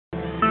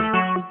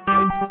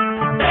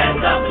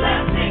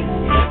blessing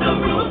in the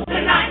room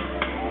tonight.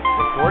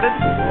 Recorded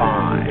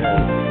live. Yes,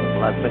 the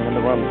blessing in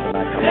the room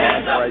tonight. Come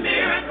There's on, a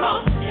miracle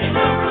in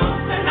the room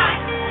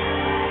tonight.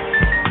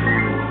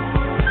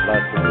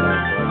 blessing,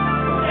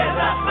 There's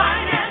a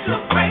financial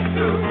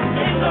breakthrough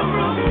in the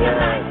room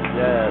tonight.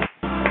 yes.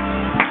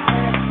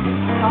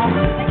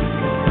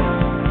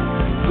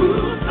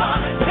 Who's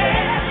gonna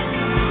tell?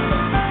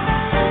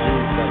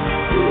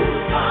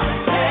 Who's gonna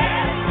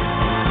tell?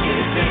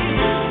 It's in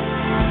you.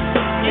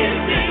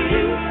 It's in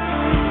you.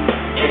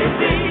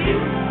 It's in you.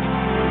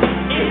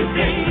 It's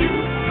in you.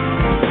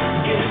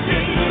 It's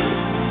in you.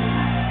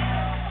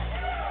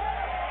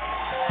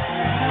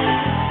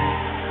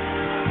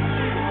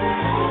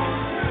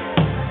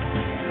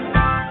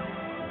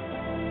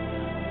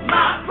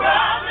 My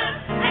brothers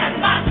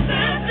and my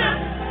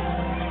sisters,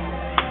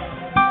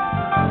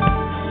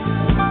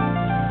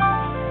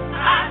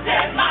 I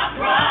said my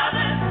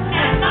brothers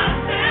and my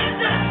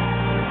sisters,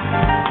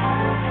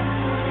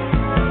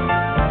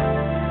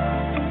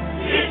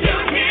 did you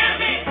hear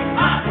me?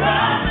 My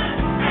brothers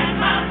and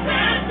my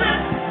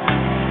sisters,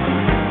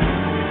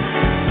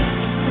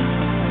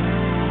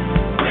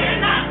 we're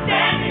not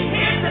standing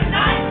here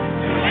tonight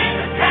to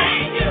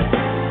entertain you,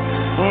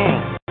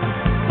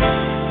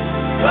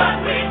 but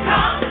we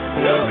come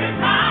to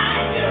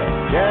remind you.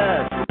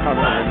 Yes, come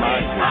But on, we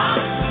remind you.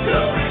 come to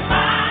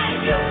remind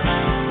you.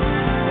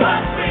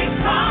 But we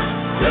come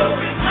to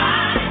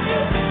remind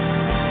you.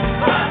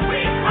 But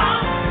we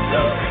come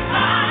to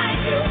remind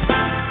you.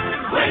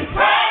 When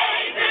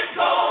praises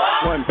go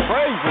up, When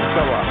praises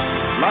go up,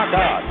 my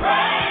God.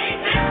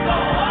 praises go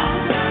up.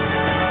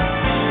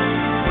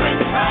 When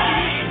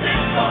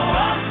praises go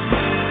up.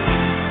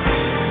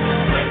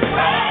 When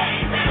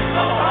praises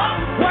go up.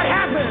 What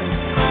happened?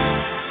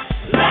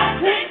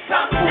 Blessings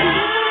come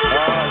down.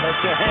 Oh,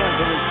 lift your hands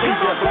and receive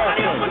Come your on,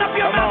 somebody blessing. open up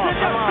your Come mouth on, and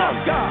come just on. bless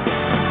God.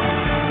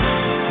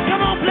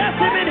 Come on, bless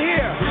him in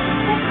here.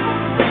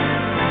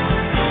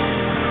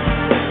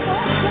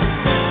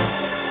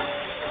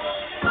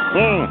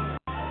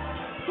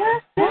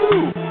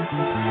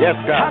 Yes,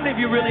 How God. many of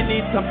you really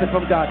need something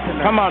from God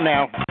tonight? Come on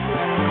now.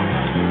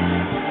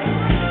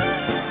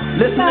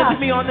 Listening to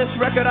me on this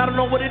record, I don't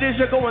know what it is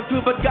you're going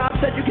through, but God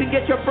said you can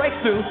get your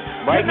breakthrough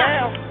Right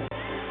tonight. now.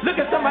 Look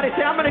at somebody,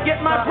 say, I'm going to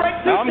get my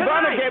breakthrough I'm going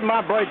to tonight. get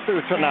my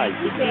breakthrough tonight.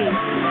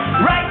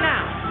 Right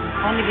now.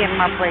 I'm going to get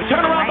my breakthrough.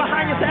 Turn around right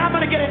behind you now. and say, I'm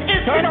going to get an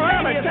Turn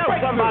around and instantaneous tell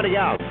breakthrough. somebody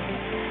else.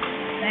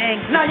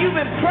 Thank you. Now, you've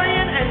been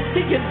praying and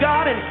seeking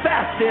God and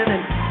fasting,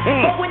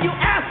 but when you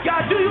ask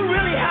God, do you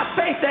really have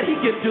faith that he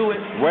can do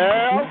it?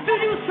 Well, Do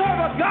you serve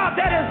a God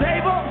that is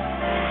able?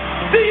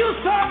 Do you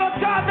serve a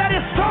God that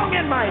is strong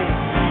and mighty?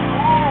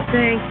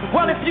 Thank you.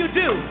 Well, if you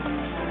do,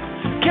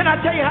 can I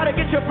tell you how to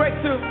get your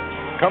breakthrough?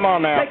 come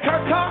on now. Say,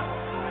 Kurt Carr,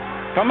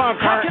 Come on,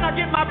 how Kurt. can I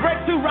get my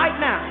breakthrough right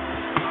now?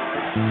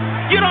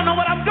 You don't know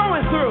what I'm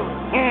going through.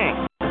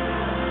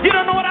 You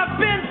don't know what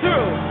I've been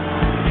through.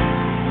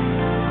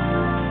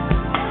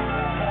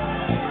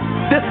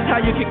 This is how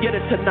you can get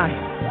it tonight.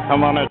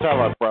 Come on and tell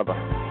us, brother.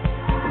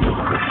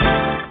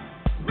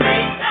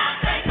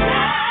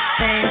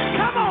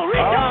 Come on, reach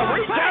out.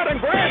 Reach out and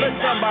grab it,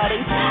 somebody.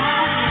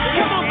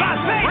 Come on, by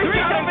faith, reach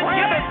out up and and grab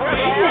get it, it.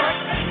 brother.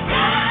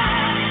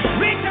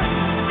 Reach up.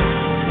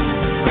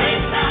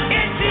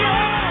 It's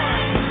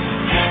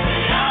yours.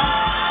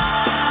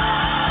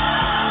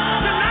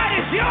 Tonight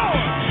is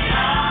yours.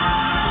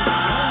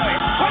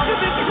 What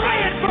you've been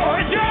praying for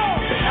is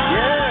yours.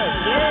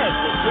 Yes,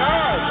 it's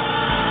yours.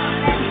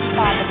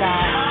 Father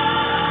God.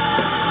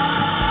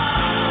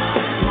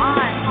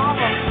 Mine, all of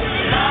them.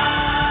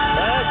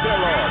 Thank you,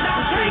 Lord. Now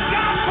thank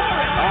God for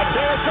it. I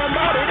dare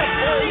somebody to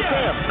praise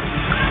him.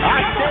 I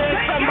dare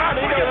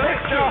somebody to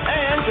lift your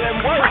hands and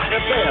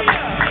worship him.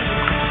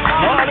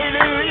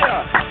 Hallelujah.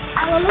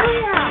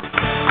 Hallelujah.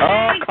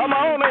 Oh, come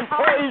on and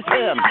praise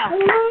him.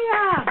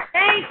 Hallelujah.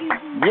 Thank you,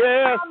 Jesus.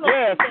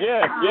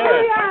 Yes.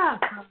 Hallelujah.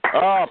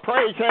 Oh,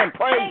 praise him,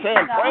 praise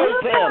him,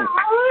 praise him.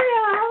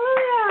 Hallelujah.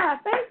 Hallelujah.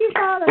 Thank you,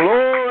 Father.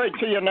 Glory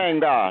to your name,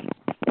 God.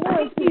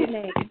 Glory to your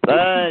name.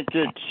 Thank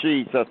you,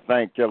 Jesus.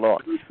 Thank you,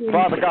 Lord.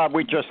 Father God,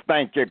 we just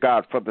thank you,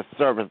 God, for the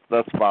service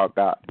thus far,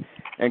 God.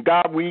 And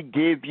God, we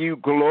give you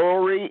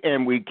glory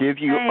and we give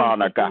you Thank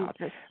honor, you, God.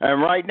 Jesus.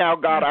 And right now,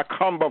 God, I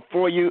come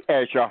before you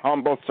as your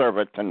humble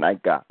servant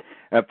tonight, God.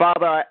 And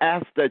Father, I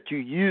ask that you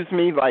use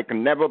me like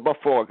never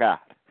before, God.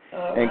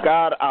 And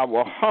God, I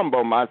will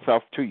humble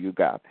myself to you,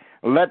 God.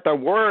 Let the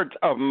words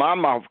of my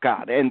mouth,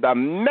 God, and the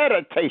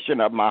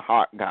meditation of my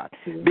heart, God,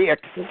 be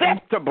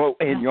acceptable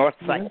in your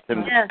sight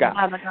tonight, Yes, God.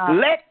 Father God.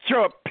 Let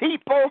your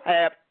people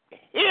have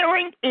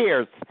hearing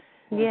ears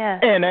Yes.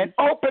 and an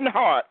open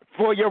heart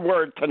for your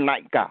word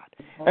tonight, God.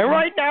 And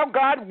right now,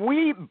 God,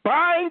 we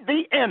bind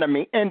the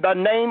enemy in the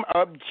name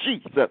of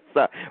Jesus.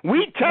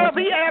 We tell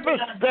the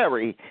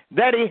adversary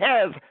that he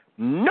has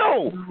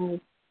no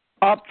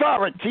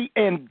authority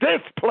in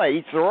this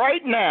place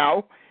right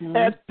now,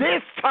 at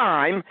this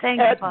time, Thank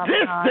you, at Father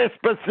this God.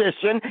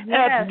 disposition,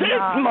 Yes, at this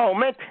God.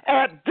 moment,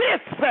 at this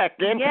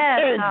second,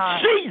 Yes, in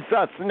God.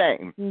 Jesus'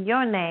 name. In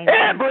your name.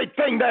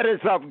 Everything that is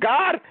of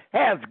God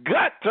has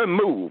got to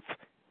move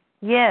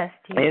Yes,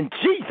 Jesus. in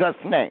Jesus'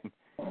 name.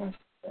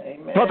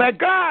 So that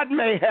God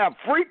may have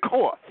free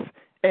course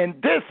in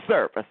this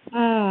service.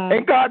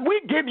 And God,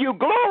 we give you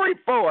glory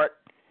for it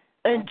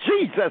in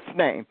Jesus'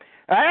 name.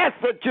 I ask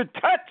that you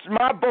touch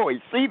my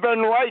voice even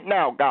right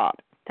now, God,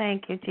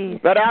 Thank you,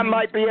 Jesus. that I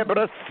might be able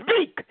to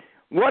speak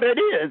what it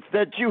is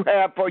that you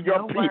have for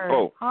your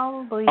people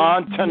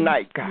on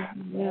tonight,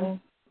 God.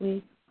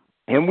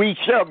 And we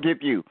shall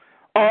give you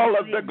all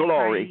of the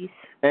glory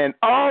and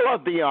all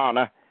of the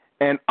honor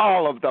and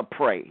all of the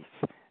praise.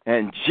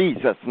 In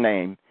Jesus'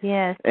 name,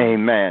 Yes.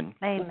 amen.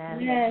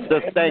 Amen. Yes.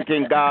 Just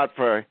thanking God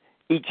for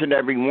each and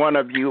every one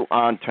of you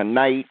on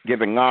tonight,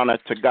 giving honor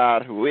to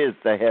God who is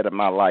the head of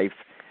my life,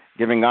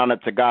 giving honor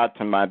to God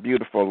to my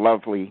beautiful,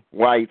 lovely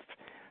wife,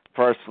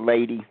 First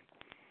Lady,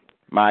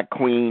 my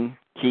queen,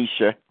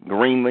 Keisha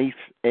Greenleaf,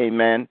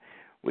 amen.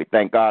 We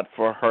thank God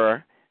for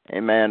her,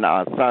 amen.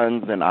 Our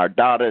sons and our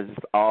daughters,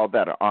 all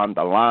that are on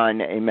the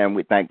line, amen.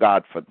 We thank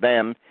God for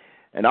them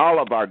and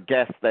all of our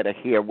guests that are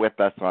here with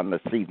us on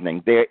this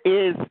evening. There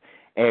is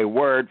a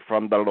word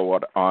from the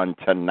Lord on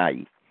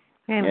tonight,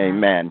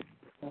 amen.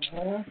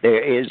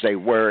 There is a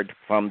word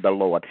from the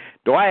Lord.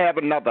 Do I have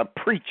another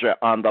preacher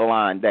on the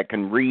line that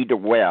can read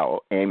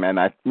well? Amen.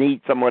 I need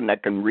someone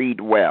that can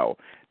read well.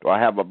 Do I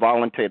have a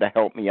volunteer to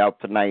help me out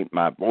tonight?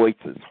 My voice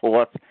is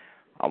hoarse.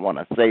 I want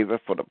to save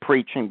it for the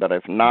preaching, but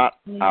if not,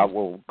 I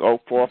will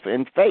go forth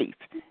in faith.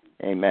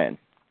 Amen.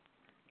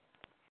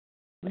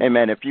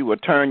 Amen. If you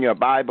would turn your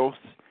Bibles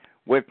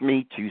with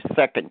me to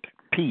 2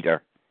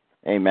 Peter.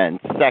 Amen.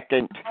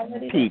 2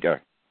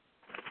 Peter.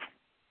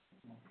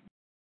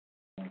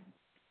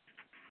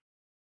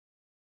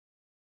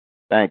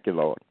 Thank you,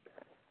 Lord.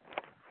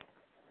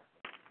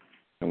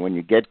 And when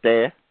you get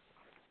there,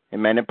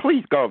 amen, and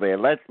please go there.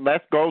 Let's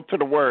go to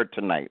the Word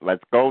tonight.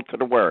 Let's go to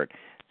the Word.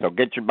 So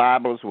get your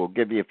Bibles. We'll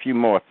give you a few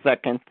more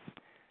seconds.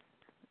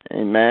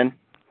 Amen.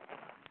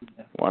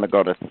 I want to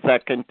go to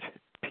 2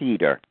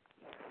 Peter.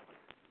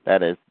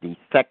 That is the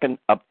second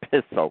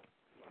epistle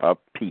of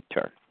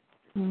Peter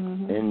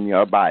in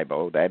your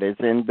Bible. That is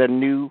in the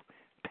New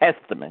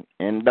Testament,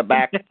 in the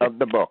back of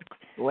the book.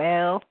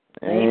 Well.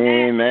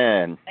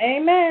 Amen.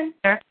 Amen.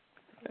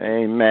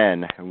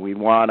 Amen. We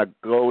want to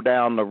go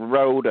down the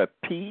road of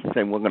peace,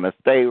 and we're going to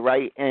stay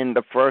right in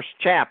the first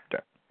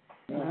chapter.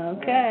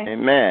 Okay.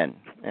 Amen.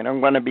 And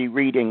I'm going to be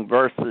reading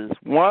verses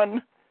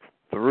 1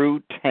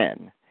 through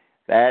 10.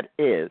 That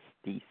is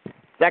the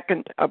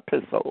second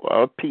epistle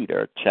of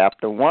Peter,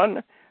 chapter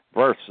 1,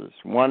 verses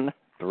 1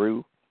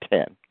 through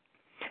 10.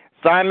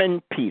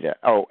 Simon Peter.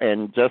 Oh,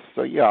 and just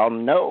so you all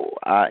know,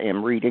 I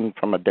am reading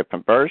from a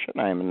different version.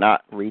 I am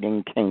not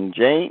reading King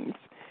James.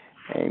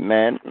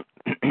 Amen.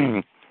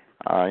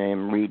 I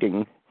am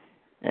reading,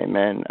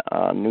 amen,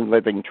 New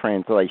Living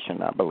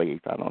Translation, I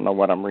believe. I don't know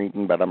what I'm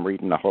reading, but I'm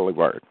reading the Holy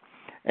Word.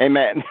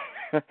 Amen.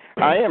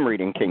 I am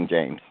reading King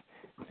James.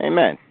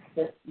 Amen.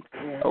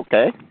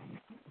 Okay.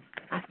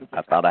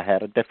 I thought I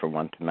had a different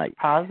one tonight.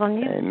 Pause on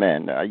you.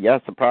 Amen.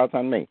 Yes, a pause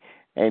on me.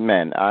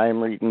 Amen. I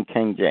am reading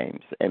King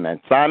James.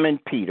 Amen. Simon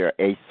Peter,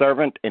 a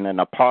servant and an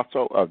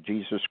apostle of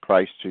Jesus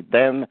Christ, to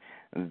them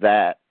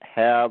that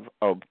have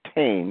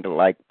obtained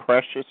like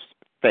precious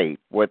faith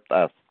with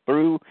us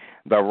through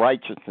the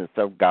righteousness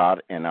of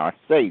God and our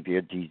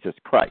Savior, Jesus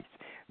Christ.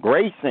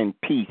 Grace and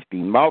peace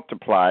be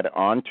multiplied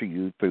unto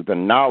you through the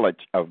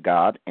knowledge of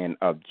God and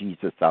of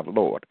Jesus our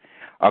Lord,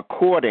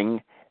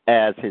 according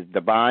as his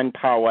divine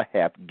power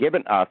hath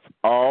given us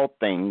all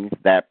things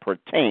that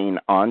pertain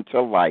unto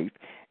life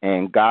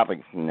and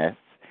godliness,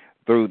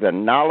 through the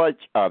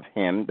knowledge of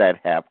him that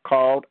hath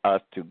called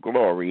us to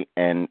glory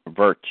and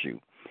virtue,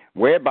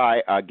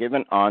 whereby are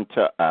given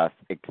unto us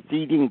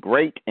exceeding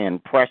great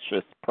and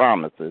precious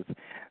promises,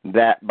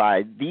 that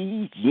by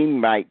these ye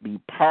might be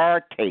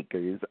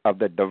partakers of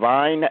the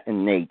divine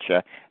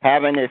nature,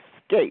 having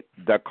escaped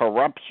the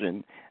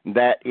corruption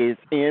that is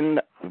in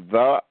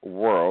the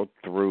world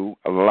through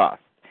lust.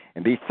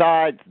 And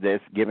besides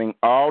this, giving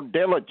all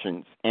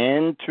diligence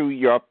into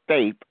your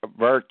faith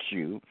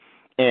virtue,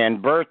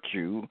 and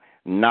virtue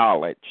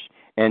knowledge,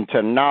 and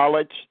to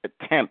knowledge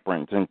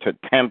temperance, and to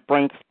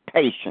temperance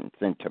patience,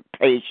 and to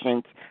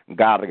patience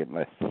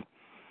godliness,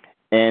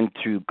 and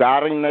to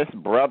godliness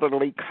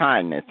brotherly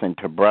kindness, and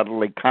to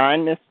brotherly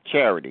kindness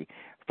charity.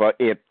 For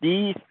if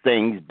these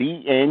things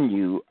be in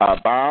you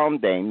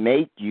abound, they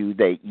make you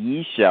that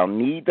ye shall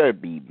neither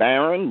be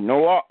barren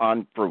nor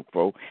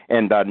unfruitful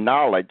in the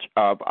knowledge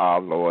of our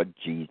Lord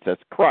Jesus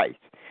Christ.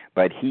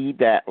 But he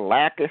that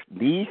lacketh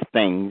these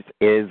things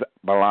is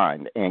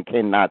blind, and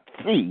cannot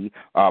see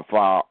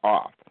afar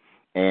off,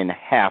 and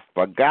hath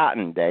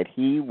forgotten that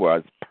he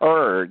was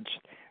purged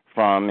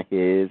from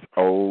his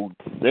old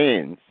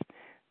sins.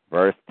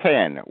 Verse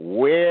 10,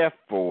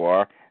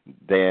 wherefore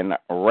then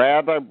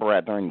rather,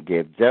 brethren,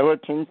 give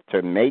diligence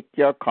to make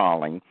your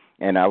calling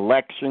and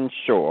election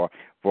sure.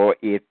 For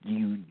if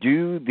you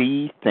do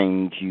these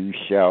things, you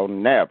shall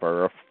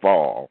never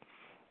fall.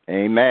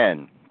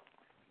 Amen.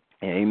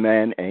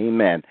 Amen.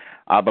 Amen.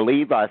 I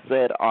believe I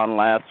said on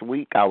last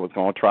week I was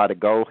going to try to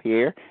go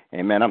here.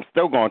 Amen. I'm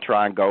still going to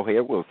try and go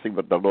here. We'll see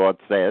what the Lord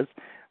says.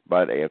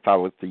 But if I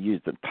was to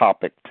use the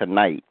topic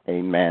tonight,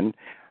 amen,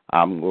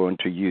 I'm going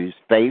to use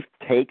faith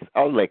takes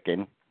a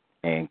licking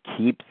and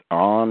keeps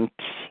on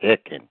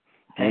ticking.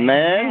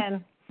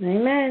 Amen.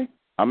 Amen.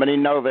 How many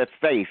know that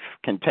faith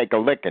can take a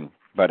licking,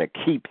 but it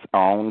keeps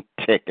on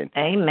ticking?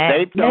 Amen.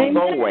 Faith don't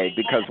go away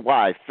because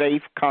why?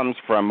 Faith comes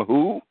from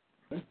who?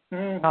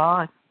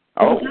 God.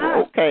 Oh,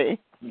 okay.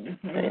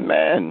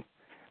 Amen.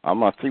 I'm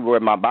going to see where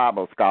my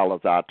Bible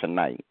scholars are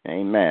tonight.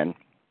 Amen.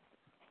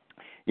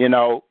 You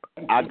know,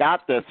 I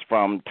got this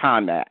from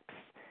Timex.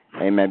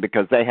 Amen,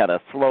 because they had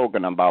a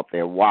slogan about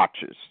their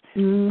watches.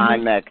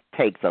 Timex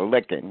takes a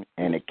licking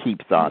and it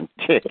keeps on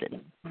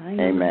ticking.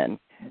 Amen.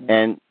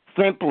 And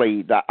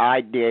simply the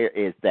idea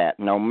is that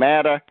no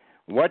matter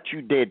what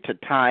you did to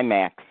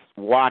Timex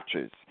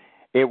watches,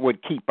 it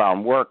would keep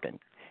on working.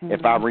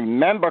 If I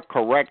remember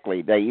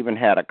correctly, they even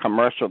had a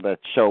commercial that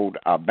showed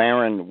a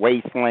barren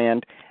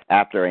wasteland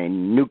after a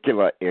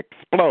nuclear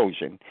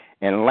explosion,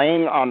 and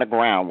laying on the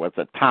ground was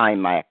a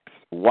Timex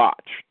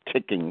watch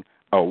ticking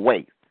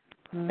away.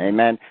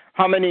 Amen.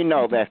 How many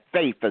know that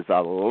faith is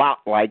a lot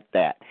like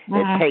that?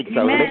 It takes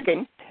a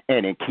licking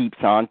and it keeps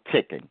on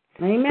ticking.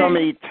 Amen. So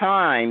many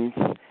times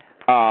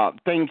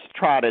things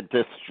try to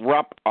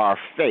disrupt our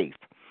faith,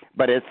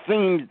 but it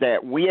seems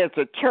that we as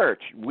a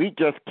church, we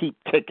just keep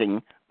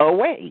ticking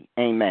away.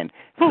 Amen.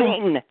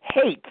 Satan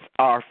hates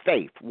our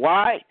faith.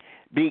 Why?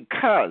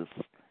 Because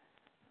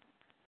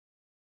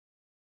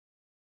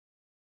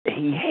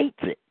he hates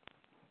it.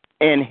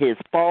 And his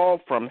fall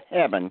from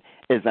heaven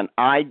is an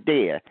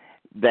idea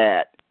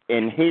that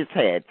in his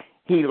head,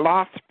 he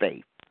lost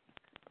faith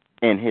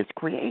in his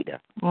creator.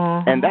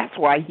 And that's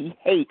why he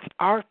hates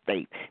our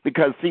faith.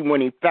 Because, see,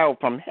 when he fell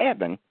from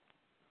heaven,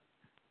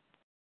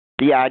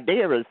 the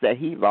idea is that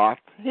he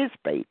lost his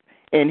faith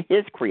in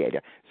his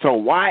creator. So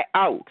why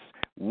else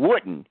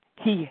wouldn't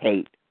he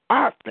hate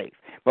our faith?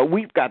 But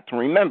we've got to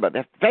remember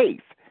that faith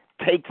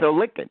takes a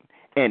licking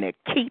and it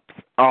keeps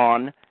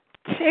on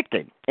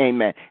ticking.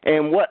 Amen.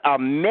 And what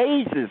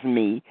amazes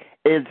me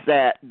is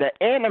that the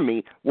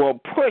enemy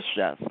will push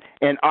us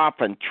and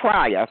often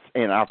try us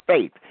in our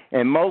faith,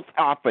 and most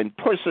often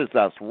pushes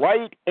us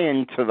right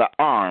into the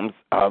arms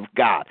of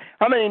God.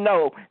 How many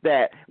know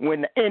that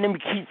when the enemy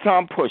keeps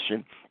on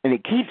pushing, and he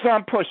keeps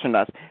on pushing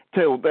us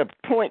till the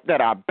point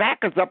that our back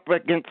is up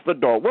against the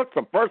door, what's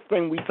the first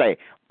thing we say?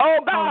 Oh,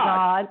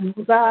 God.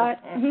 Oh, God.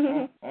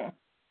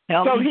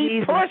 So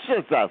he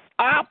pushes us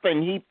up,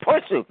 and he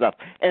pushes us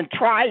and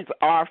tries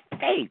our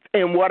faith.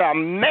 And what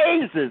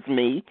amazes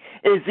me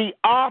is he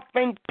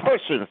often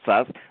pushes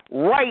us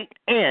right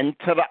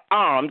into the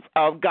arms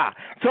of God.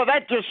 So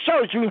that just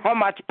shows you how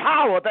much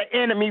power the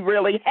enemy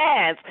really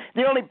has.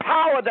 The only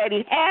power that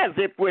he has,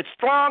 if we're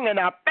strong in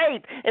our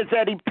faith, is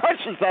that he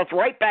pushes us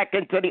right back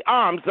into the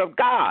arms of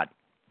God.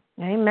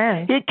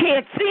 Amen. He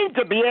can't seem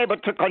to be able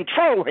to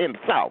control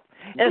himself.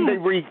 And the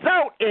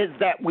result is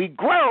that we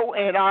grow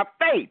in our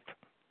faith.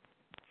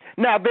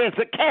 Now, there's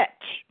a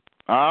catch.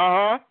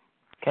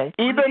 Okay.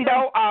 Even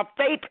though our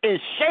faith is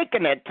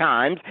shaken at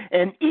times,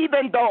 and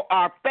even though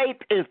our faith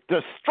is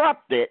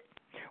disrupted,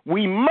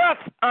 we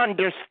must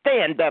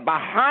understand that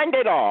behind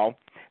it all,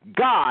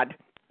 God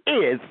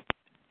is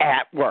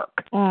at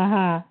work.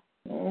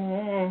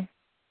 Amen.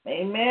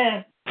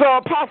 So,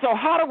 Apostle,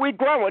 how do we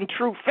grow in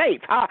true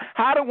faith?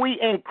 How do we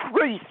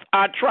increase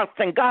our trust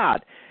in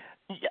God?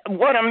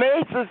 What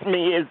amazes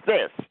me is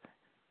this.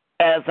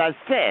 As I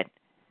said,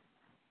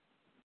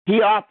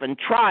 he often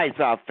tries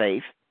our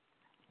faith,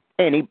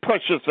 and he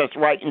pushes us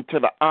right into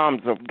the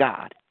arms of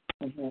God.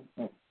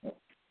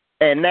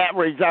 And that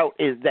result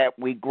is that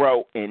we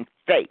grow in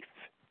faith.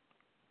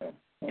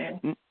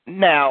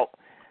 Now,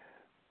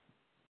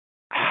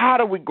 how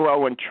do we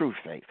grow in true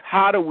faith?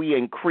 How do we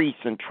increase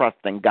in trust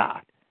in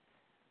God?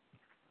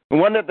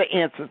 One of the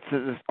answers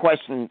to this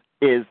question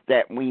is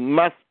that we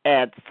must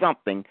add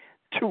something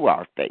to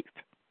our faith.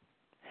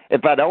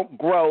 If I don't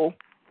grow,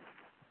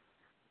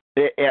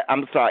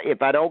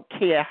 if I don't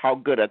care how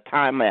good a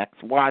Timex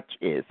watch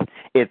is,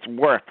 it's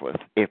worthless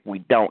if we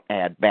don't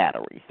add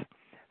batteries.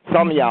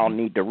 Some of y'all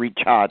need to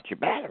recharge your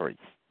batteries.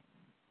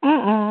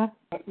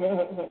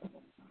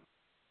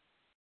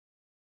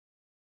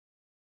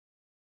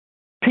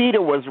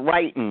 Peter was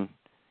writing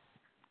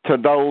to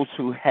those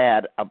who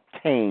had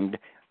obtained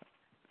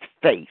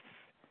faith.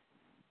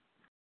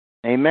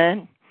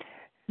 Amen?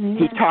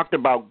 He talked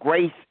about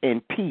grace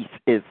and peace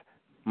is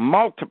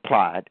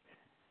multiplied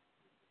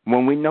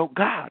when we know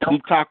God. He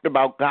talked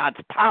about God's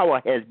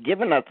power has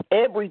given us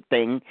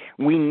everything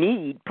we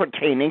need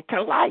pertaining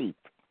to life.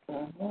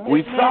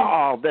 We saw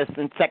all this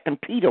in 2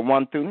 Peter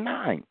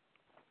 1-9.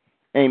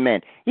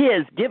 Amen. He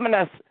has given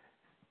us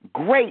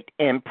great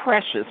and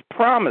precious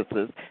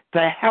promises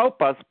to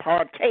help us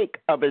partake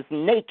of his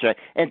nature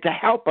and to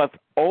help us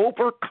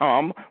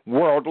overcome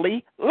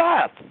worldly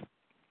lusts.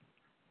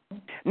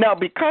 Now,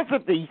 because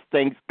of these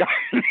things,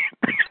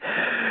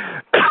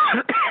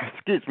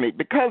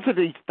 because of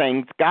these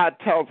things, God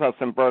tells us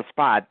in verse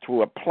 5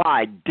 to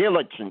apply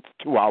diligence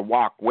to our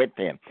walk with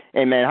him.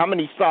 Amen. How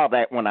many saw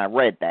that when I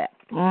read that?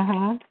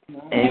 Mm-hmm.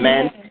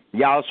 Amen.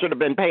 Y'all should have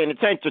been paying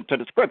attention to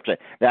the scripture.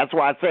 That's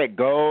why I said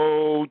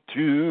to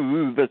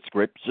the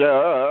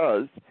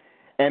scriptures.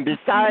 And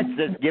besides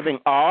this, giving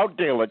all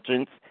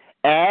diligence,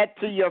 add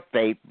to your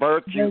faith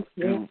virtue,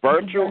 through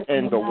virtue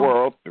in the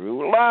world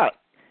through love.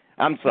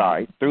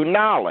 Through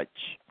knowledge.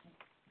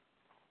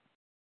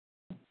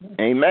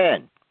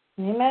 Amen.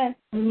 Amen.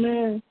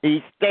 Amen.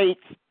 He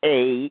states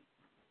a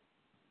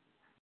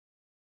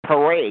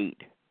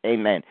parade.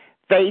 Amen.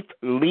 Faith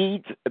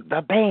leads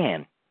the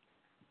band.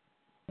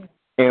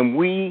 And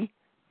we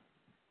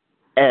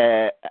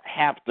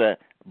have to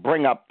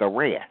bring up the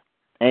rear.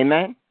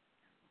 Amen?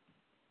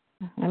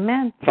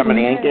 Amen.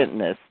 Somebody ain't getting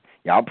this.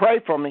 Y'all pray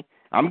for me.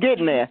 I'm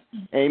getting there.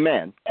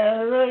 Amen.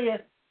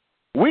 Hallelujah.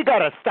 We got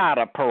to start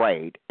a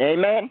parade.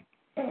 Amen?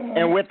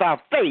 And with our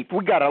faith,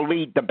 we got to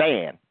lead the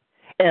band.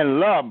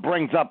 And love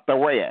brings up the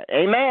rear.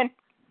 Amen?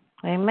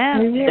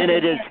 Amen. And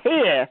it is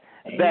here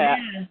that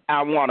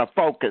I want to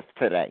focus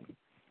today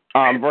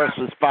on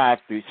verses 5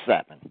 through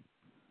 7.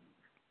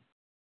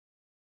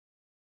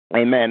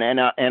 Amen. And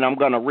I'm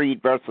going to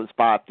read verses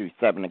 5 through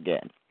 7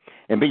 again.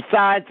 And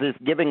besides this,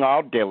 giving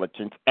all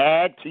diligence,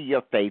 add to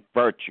your faith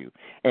virtue,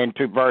 and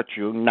to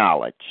virtue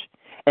knowledge,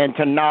 and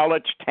to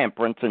knowledge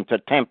temperance, and to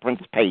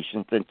temperance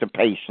patience, and to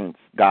patience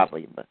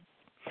godliness,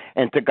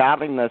 and to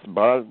godliness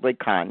brotherly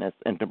kindness,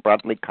 and to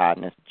brotherly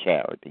kindness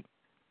charity.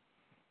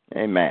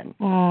 Amen.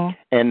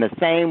 In the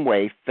same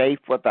way, faith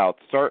without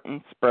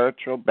certain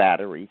spiritual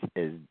batteries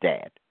is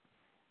dead.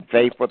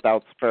 Faith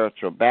without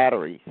spiritual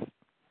batteries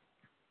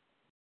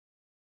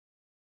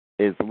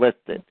is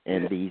listed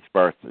in these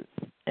verses,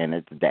 and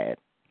it's dead.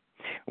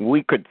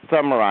 We could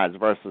summarize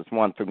verses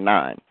 1 through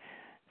 9.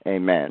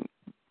 Amen.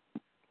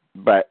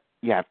 But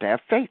you have to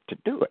have faith to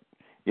do it.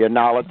 Your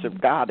knowledge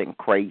of God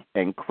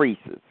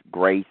increases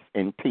grace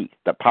and peace.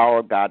 The power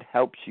of God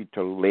helps you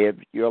to live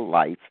your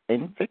life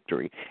in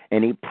victory,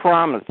 and he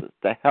promises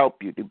to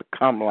help you to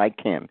become like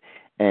him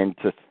and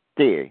to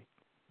steer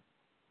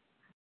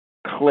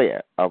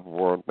clear of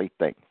worldly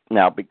things.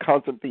 Now,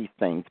 because of these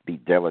things, be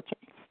diligent.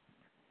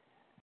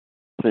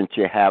 Since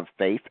you have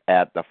faith,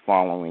 add the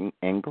following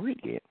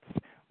ingredients: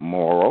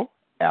 moral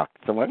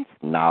excellence,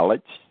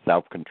 knowledge,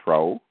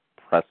 self-control,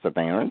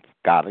 perseverance,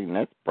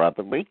 godliness,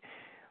 brotherly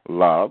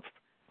love,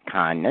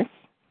 kindness.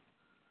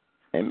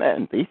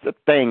 Amen. These are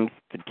things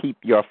to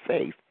keep your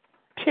faith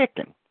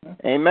ticking.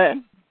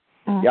 Amen.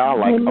 Y'all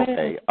like,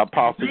 okay,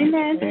 Apostle, you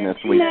teaching this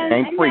week,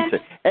 ain't preaching.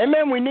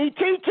 Amen. We need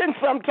teaching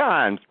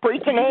sometimes.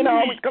 Preaching ain't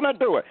always going to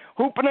do it.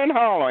 Hooping and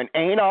hollering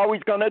ain't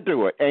always going to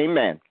do it.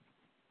 Amen.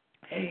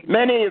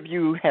 Many of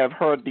you have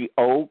heard the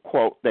old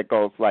quote that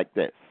goes like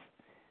this.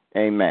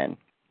 Amen.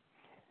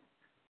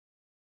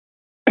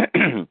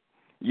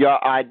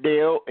 Your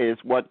ideal is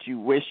what you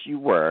wish you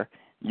were.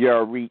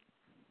 Your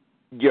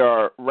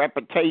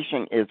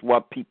reputation is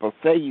what people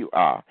say you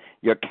are.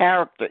 Your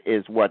character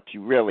is what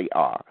you really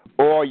are.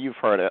 Or you've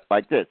heard it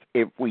like this: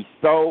 if we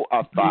sow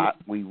a thought,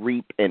 we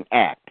reap an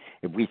act.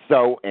 If we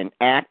sow an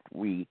act,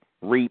 we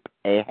reap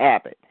a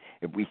habit.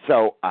 If we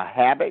sow a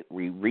habit,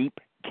 we reap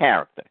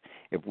character.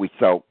 If we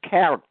sow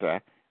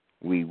character,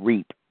 we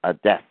reap a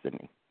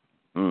destiny.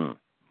 Amen.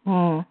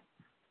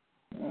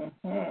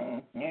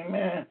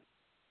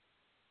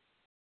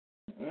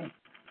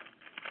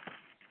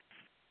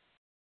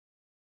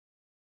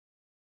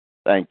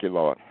 Thank you,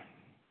 Lord.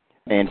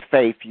 In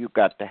faith, you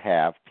got to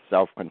have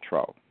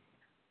self-control.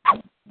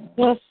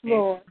 Yes,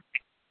 Lord.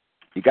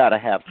 You got to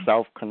have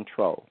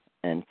self-control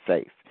and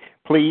faith.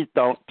 Please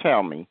don't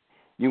tell me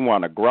you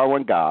want to grow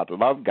in God,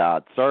 love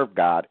God, serve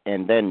God,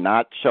 and then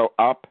not show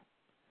up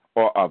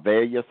or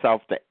avail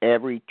yourself to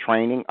every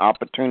training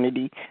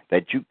opportunity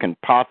that you can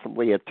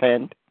possibly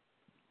attend.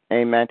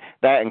 Amen.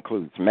 That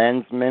includes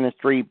men's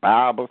ministry,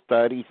 Bible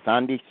study,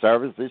 Sunday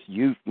services,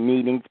 youth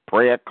meetings,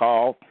 prayer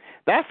calls.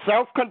 That's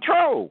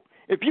self-control.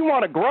 If you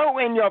want to grow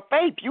in your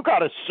faith, you got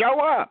to show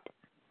up.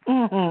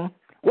 Mm-hmm.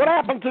 What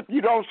happens if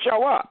you don't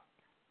show up?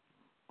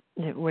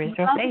 Where's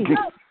your faith?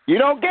 You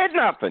don't get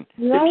nothing. If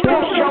you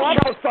don't show up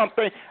for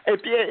something,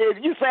 if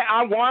you say,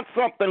 I want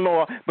something,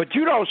 Lord, but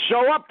you don't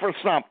show up for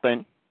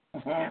something,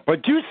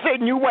 but you sit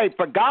and you wait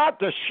for God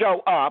to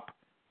show up,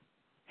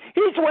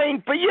 he's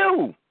waiting for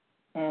you.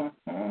 He's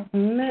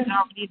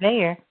already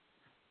there.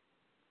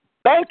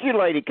 Thank you,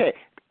 Lady K.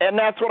 And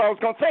that's what I was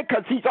going to say,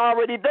 because he's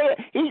already there.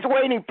 He's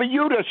waiting for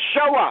you to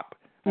show up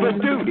for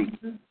duty.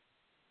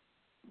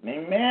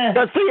 Amen.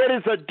 Because, see, it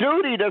is a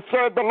duty to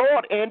serve the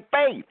Lord in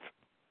faith.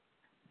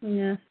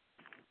 Yeah.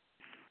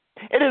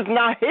 It is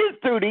not his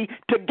duty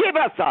to give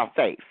us our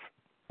faith.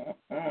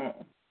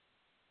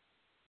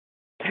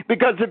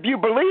 Because if you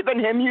believe in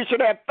him, you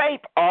should have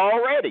faith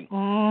already.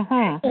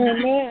 Mm-hmm.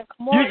 Amen.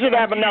 Come on. You should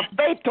have enough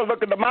faith to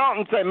look at the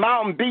mountain and say,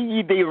 mountain, be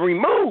ye thee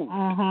removed.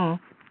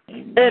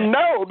 Mm-hmm. And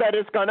know that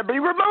it's going to be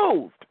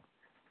removed.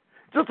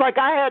 Just like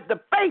I had the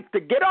faith to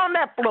get on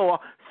that floor,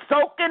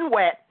 soaking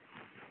wet,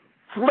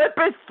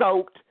 slippers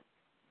soaked,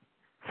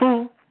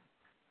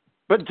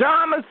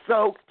 pajamas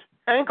soaked,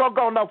 ain't going to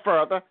go no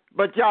further,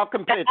 but y'all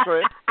can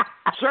picture it.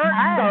 Shirt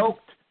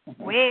soaked,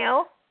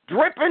 Well,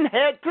 dripping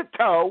head to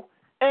toe,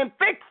 and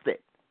fixed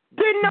it.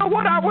 Didn't know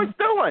what I was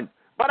doing,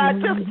 but I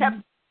just kept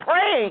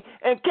praying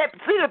and kept.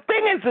 See, the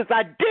thing is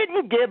I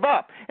didn't give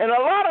up. And a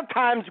lot of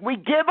times we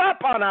give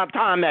up on our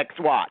Timex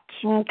watch.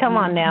 come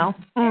on now.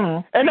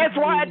 Mm. And that's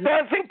why it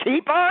doesn't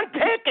keep on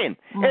ticking.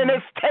 And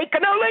it's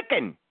taking a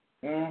licking.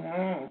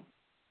 Mm-hmm.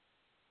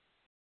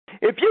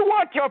 If you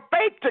want your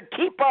faith to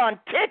keep on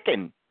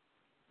ticking,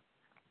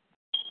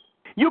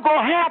 you're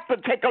going to have to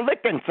take a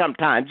licking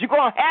sometimes. You're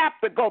going to have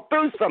to go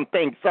through some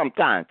things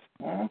sometimes.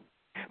 Mm-hmm.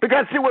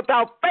 Because, see,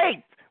 without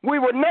faith, we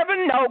would never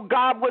know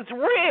God was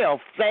real,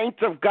 saints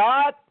of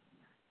God.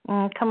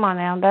 Come on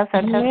now. That's a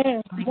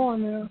Amen. Come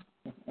on now.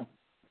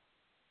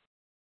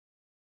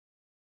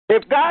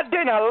 If God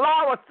didn't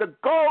allow us to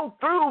go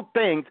through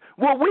things,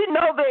 will we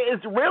know there is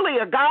really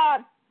a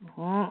God?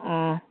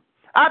 Mm-mm.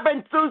 I've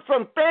been through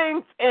some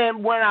things,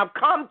 and when I've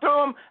come to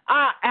him,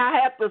 I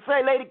have to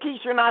say, Lady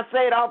Keisha, and I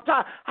say it all the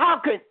time,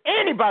 how can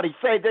anybody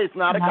say there's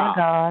not a My God?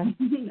 God.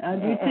 I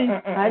do too.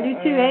 I do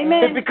too.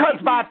 Amen. It's because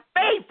by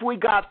faith we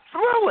got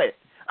through it.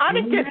 I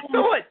didn't get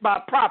through it by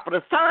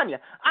Prophetess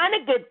Tanya. I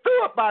didn't get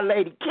through it by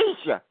Lady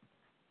Keisha.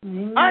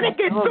 Amen. I didn't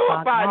get Oh, through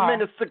my it by God.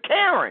 Minister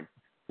Karen.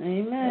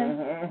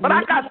 Amen. But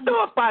I got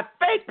through it by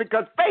faith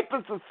because faith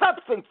is the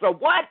substance of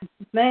what?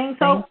 Things Things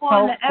so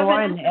far, hoped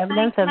for and the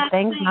evidence of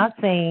things not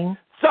seen.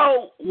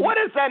 So what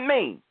does that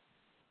mean?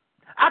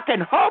 I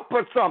can hope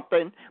for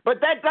something,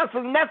 but that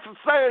doesn't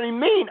necessarily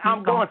mean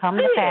I'm going to come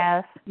see to it.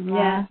 pass.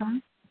 Yes.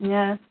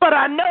 Yes. But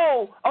I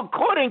know,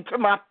 according to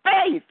my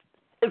faith,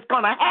 it's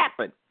going to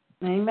happen.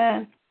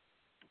 Amen.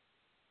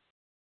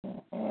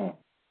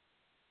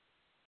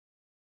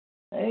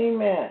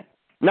 Amen.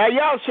 Now,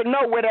 y'all should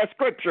know where that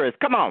scripture is.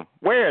 Come on.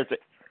 Where is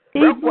it?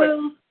 Real quick.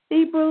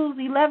 Hebrews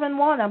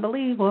 11:1, I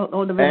believe, or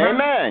the reverse.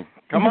 Amen.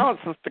 Come on,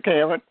 Sister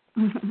Karen.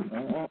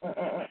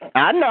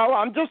 I know.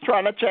 I'm just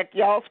trying to check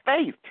y'all's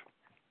faith.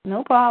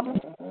 No problem.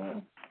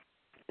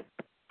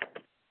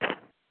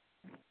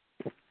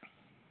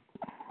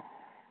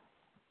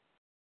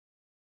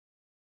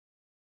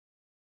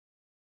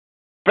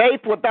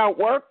 Faith without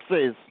works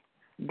is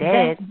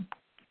Dead.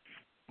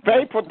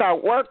 faith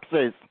without works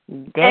is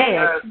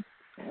Dead.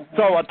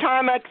 So a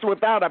Timex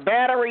without a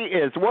battery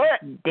is what?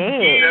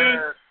 Dead.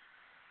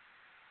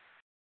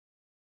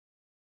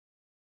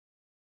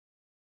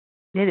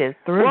 It is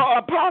through. Well,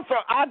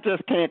 Apostle, I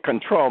just can't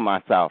control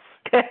myself.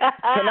 Can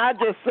I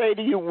just say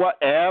to you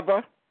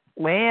whatever?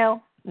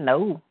 Well,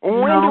 no.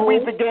 When do we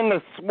begin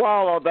to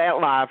swallow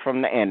that lie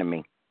from the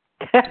enemy?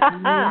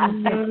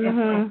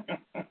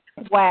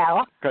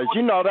 Wow. Because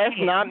you know that's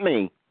not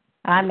me.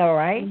 I know,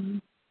 right?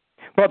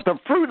 But the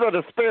fruit of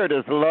the Spirit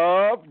is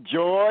love,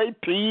 joy,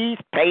 peace,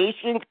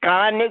 patience,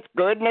 kindness,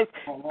 goodness,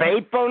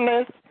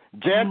 faithfulness,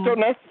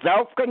 gentleness,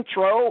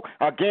 self-control.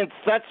 Against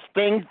such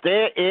things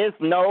there is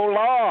no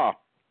law.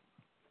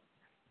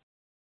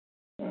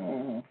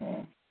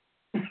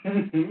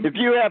 If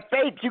you have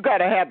faith, you got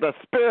to have the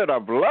spirit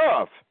of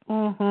love.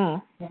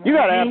 You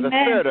got to have the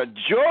spirit of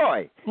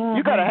joy.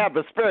 You got to have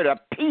the spirit of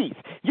peace.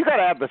 You got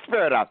to have the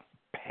spirit of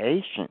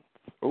patience.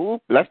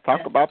 Ooh, let's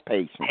talk about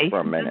patience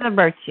for a minute.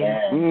 Patience is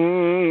a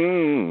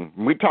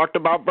virtue. We talked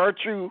about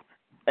virtue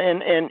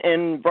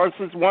in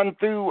verses 1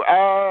 through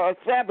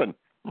 7.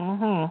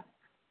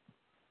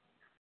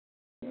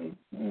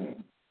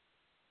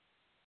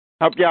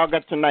 Hope y'all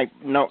got your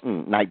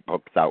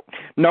notebooks out.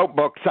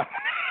 Notebooks out.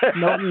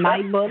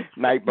 Notebooks.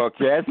 Notebooks,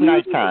 yeah, it's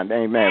nighttime.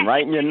 Amen.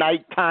 Write in your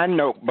nighttime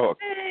notebook.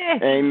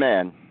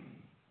 Amen.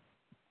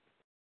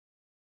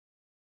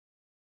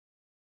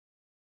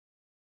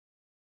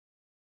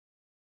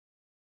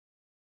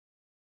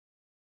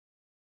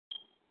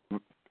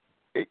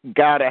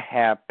 Gotta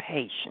have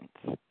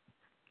patience.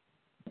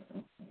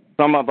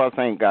 Some of us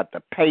ain't got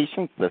the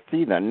patience to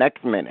see the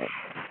next minute.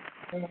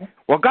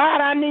 Well,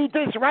 God, I need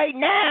this right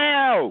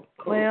now.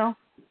 Well,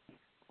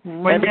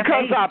 and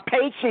because our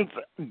patience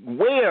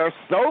wears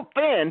so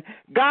thin,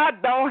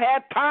 God don't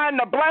have time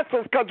to bless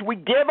us because we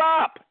give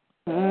up.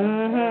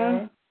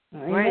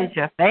 Where is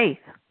your faith?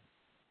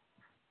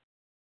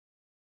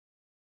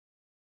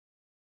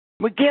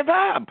 We give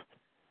up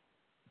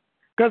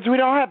because we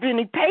don't have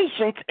any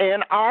patience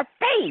in our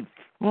faith.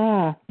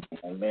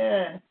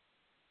 Amen.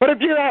 But if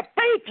you have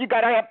faith, you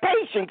got to have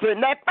patience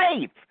in that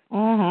faith.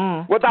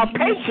 Without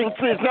patience,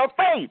 there's no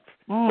faith.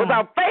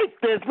 Without faith,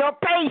 there's no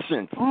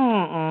patience.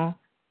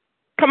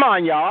 Come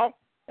on, y'all.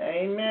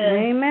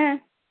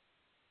 Amen.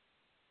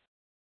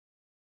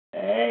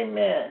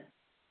 Amen.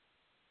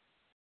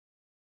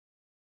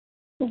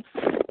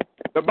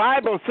 The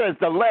Bible says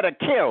the letter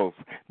kills,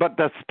 but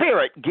the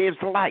spirit gives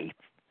life.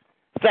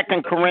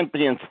 2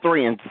 Corinthians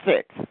 3 and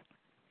 6.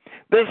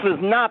 This is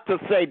not to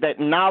say that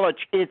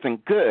knowledge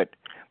isn't good,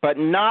 but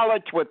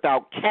knowledge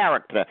without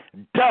character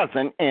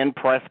doesn't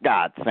impress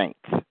God, saints.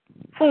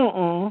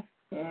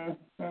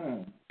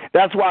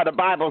 That's why the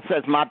Bible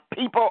says, my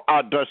people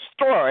are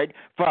destroyed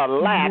for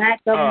lack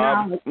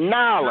of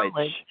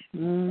knowledge.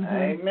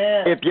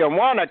 Amen. If you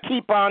want to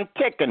keep on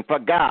ticking for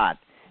God,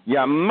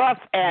 you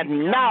must add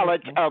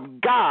knowledge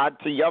of God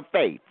to your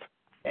faith.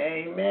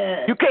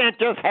 Amen. You can't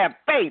just have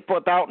faith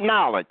without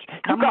knowledge.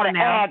 You got to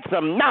add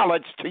some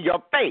knowledge to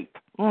your faith.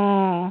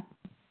 Got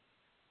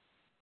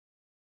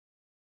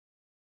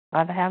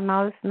to have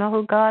knowledge to know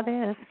who God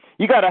is.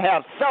 You got to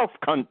have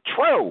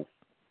self-control.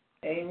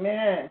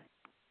 Amen.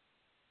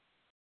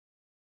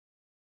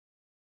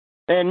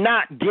 And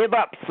not give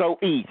up so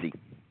easy.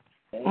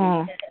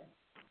 Amen.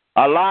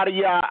 A lot of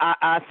y'all,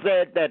 I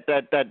said that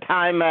the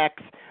Timex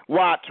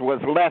watch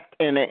was left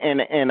in a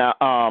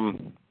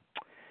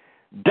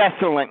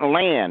desolate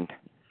land.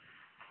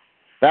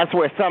 That's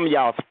where some of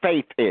y'all's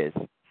faith is.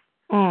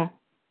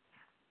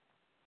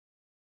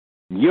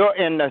 You're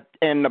in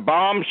the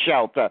bomb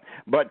shelter,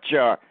 but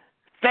your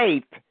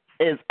faith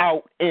is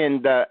out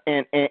in the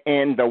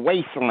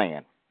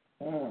wasteland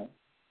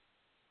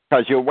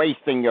because you're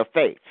wasting your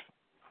faith.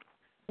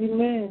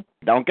 Amen.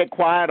 Don't get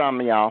quiet on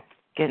me, y'all.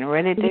 Getting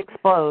ready to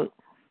explode.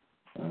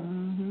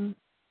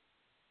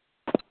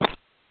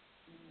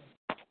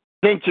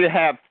 Since you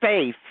have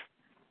faith,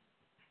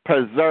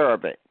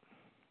 preserve it.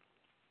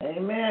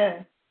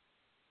 Amen.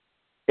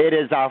 It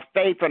is our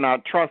faith and our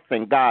trust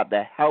in God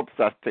that helps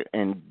us to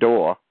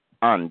endure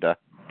under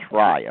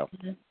trial.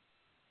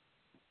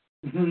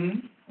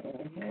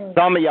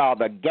 Some of y'all,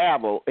 the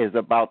gavel is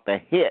about to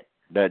hit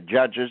the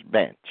judge's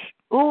bench.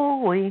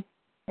 Ooh-wee.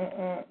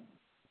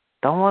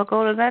 Don't want to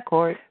go to that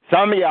court.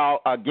 Some of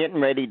y'all are getting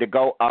ready to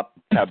go up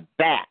to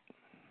bat.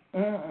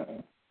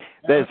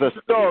 There's a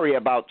story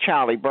about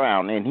Charlie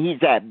Brown, and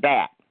he's at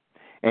bat,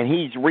 and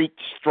he's reached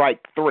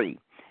strike 3.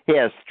 He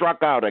has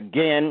struck out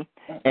again,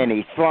 and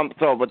he slumps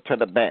over to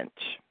the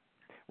bench.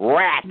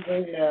 Rats,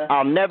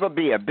 I'll never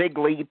be a big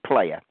league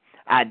player.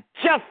 I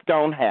just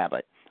don't have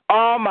it.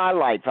 All my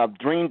life, I've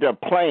dreamed of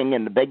playing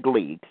in the big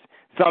leagues.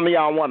 Some of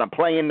y'all want to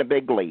play in the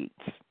big leagues.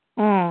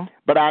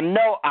 But I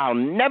know I'll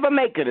never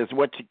make it, is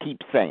what you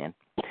keep saying.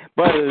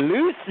 But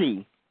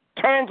Lucy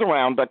turns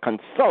around to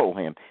console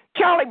him.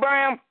 Charlie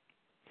Brown,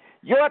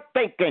 you're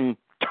thinking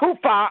too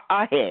far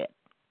ahead.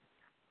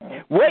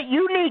 What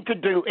you need to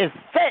do is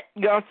set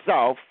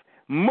yourself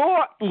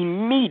more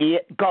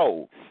immediate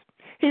goals.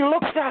 He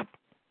looks up.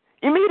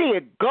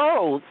 Immediate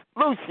goals,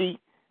 Lucy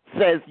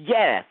says,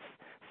 yes.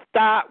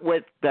 Start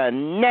with the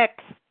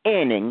next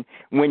inning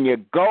when you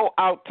go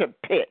out to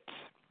pitch.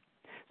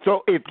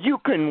 So if you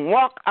can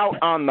walk out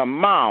on the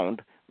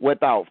mound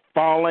without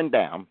falling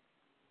down,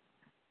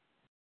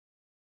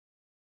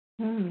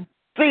 see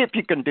if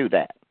you can do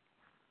that.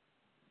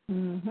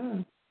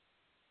 Do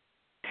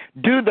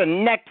the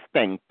next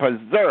thing.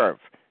 Preserve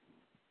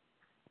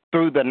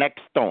through the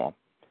next storm.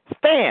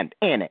 Stand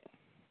in it.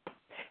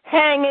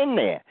 Hang in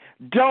there.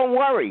 Don't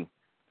worry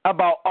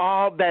about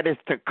all that is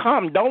to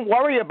come. Don't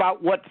worry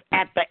about what's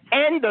at the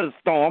end of the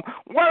storm.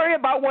 Worry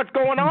about what's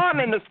going on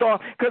in the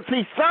storm. Because,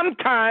 see,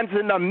 sometimes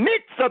in the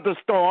midst of the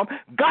storm,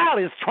 God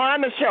is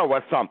trying to show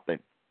us something.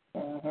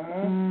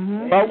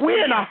 But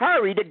we're in a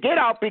hurry to get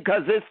out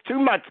because there's too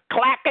much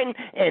clacking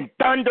and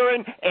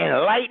thundering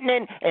and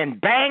lightning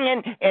and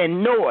banging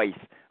and noise.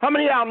 How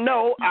many of y'all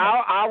know,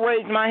 I'll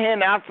raise my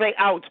hand and I'll say,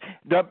 ouch.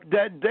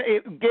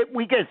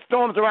 We get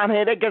storms around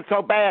here, they get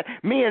so bad,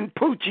 me and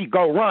Poochie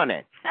go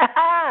running.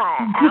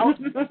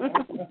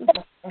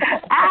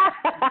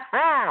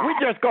 We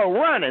just go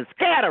running,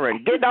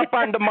 scattering, getting up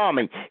under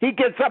Mommy. He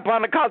gets up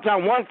on the couch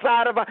on one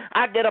side of her,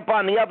 I get up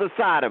on the other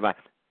side of her.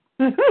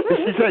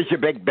 She says, you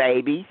big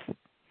babies.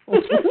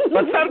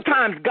 But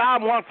sometimes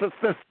God wants us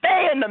to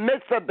stay in the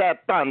midst of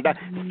that thunder,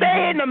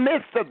 stay in the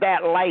midst of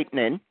that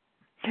lightning,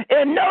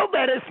 and know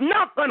that it's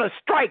not going to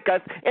strike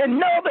us, and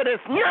know that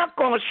it's not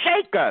going to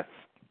shake us.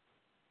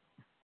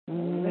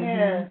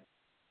 Amen.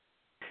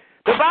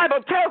 The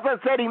Bible tells us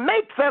that he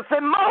makes us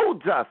and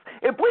molds us.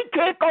 If we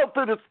can't go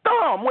through the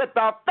storm with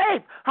our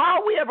faith,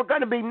 how are we ever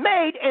going to be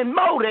made and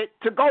molded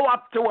to go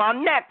up to our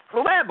next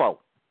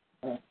level?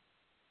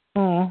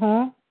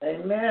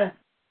 Amen.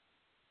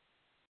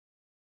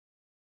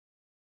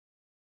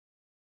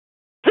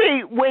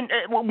 See, when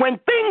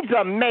things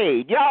are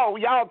made,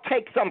 y'all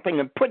take something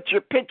and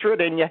picture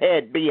it in your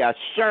head, be a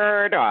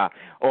shirt or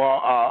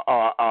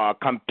a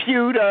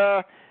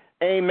computer,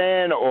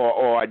 amen,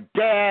 or a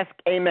desk,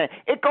 amen.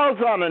 It goes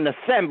on an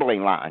assembly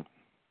line,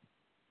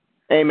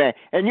 amen.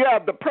 And you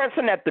have the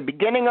person at the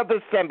beginning of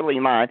the assembly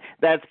line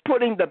that's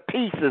putting the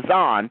pieces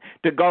on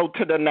to go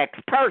to the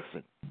next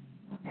person.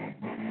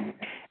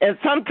 And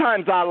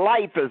sometimes our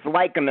life is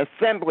like an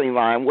assembly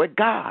line with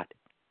God.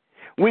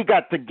 We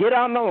got to get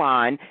on the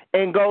line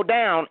and go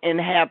down and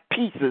have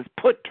pieces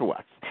put to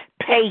us.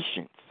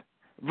 Patience,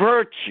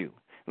 virtue,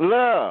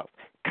 love,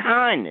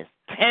 kindness,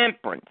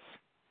 temperance.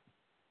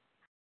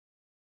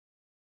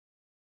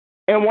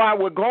 And while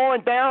we're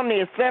going down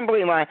the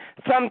assembly line,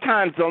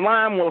 sometimes the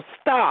line will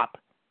stop.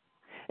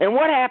 And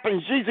what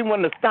happens usually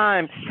when the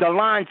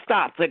line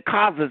stops? It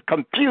causes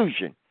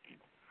confusion.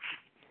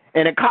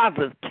 And it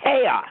causes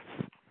chaos.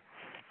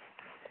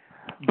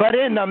 But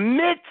in the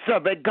midst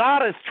of it,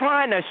 God is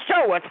trying to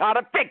show us how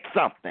to fix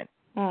something.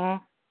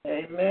 Mm-hmm.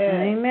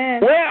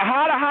 Amen. Well,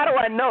 how do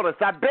I notice?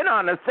 I've been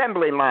on the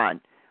assembly line,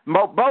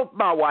 both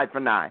my wife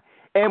and I.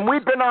 And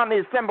we've been on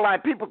the assembly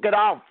line. People get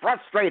all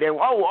frustrated.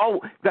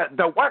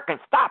 The work has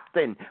stopped,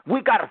 and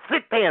we got to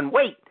sit there and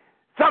wait.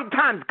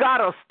 Sometimes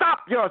God will stop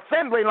your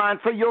assembly line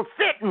so you'll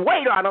sit and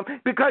wait on him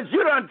because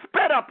you done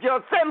sped up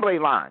your assembly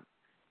line.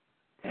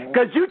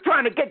 Because you're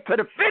trying to get to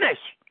the finished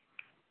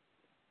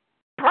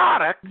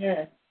product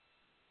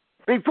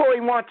before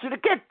he wants you to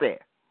get there.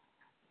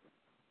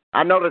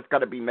 I know that's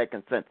going to be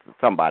making sense to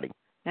somebody.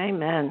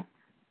 Amen.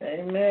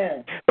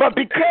 But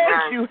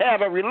because you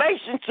have a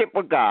relationship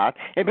with God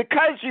and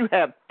because you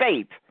have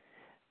faith,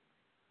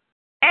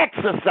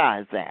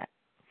 exercise that.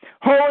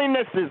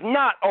 Holiness is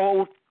not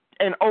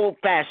an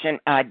old-fashioned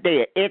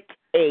idea. It's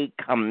a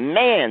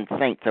command,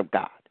 saints of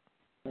God.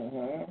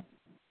 Mm-hmm.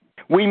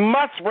 We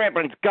must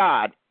reverence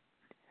God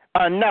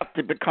enough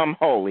to become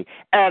holy.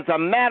 As a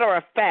matter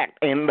of fact,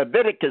 in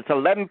Leviticus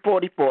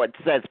 11:44, it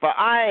says, "For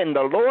I am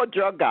the Lord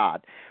your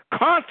God.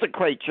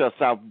 Consecrate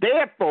yourself,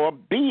 therefore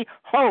be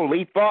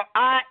holy, for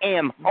I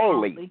am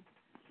holy."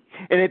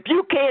 And if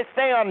you can't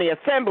stay on the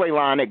assembly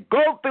line and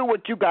go through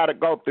what you got to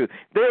go through,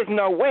 there's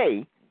no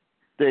way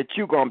that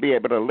you're going to be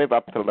able to live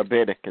up to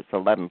Leviticus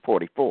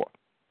 11:44.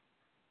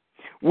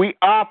 We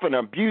often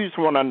abuse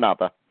one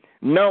another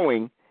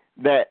knowing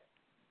that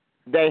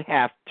they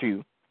have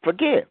to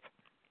forgive.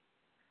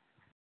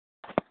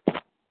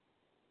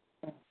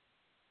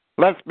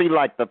 Let's be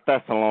like the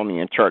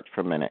Thessalonian church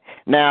for a minute.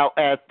 Now,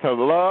 as to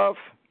love,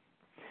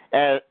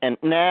 as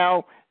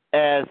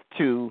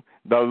to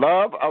the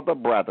love of the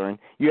brethren,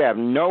 you have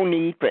no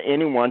need for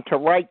anyone to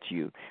write to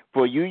you,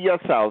 for you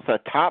yourselves are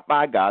taught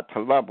by God to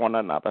love one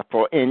another,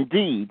 for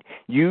indeed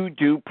you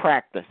do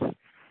practice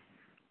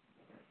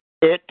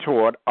it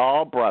toward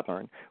all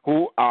brethren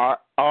who are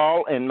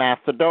all in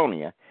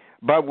Macedonia.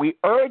 But we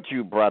urge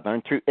you,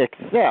 brethren, to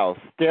excel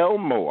still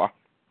more.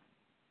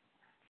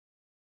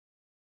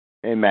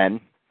 Amen.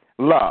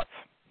 Love.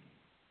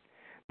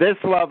 This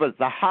love is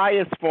the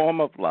highest form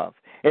of love.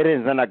 It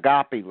is an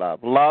agape love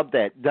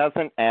that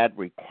doesn't add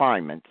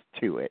requirements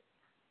to it.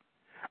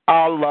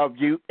 I'll love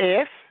you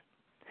if,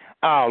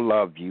 I'll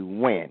love you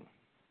when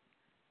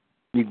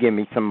you give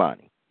me some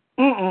money.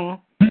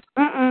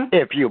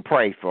 If you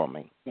pray for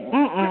me.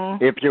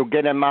 If you'll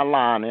get in my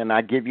line and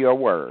I give you a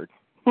word.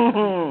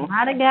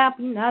 Not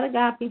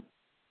agape.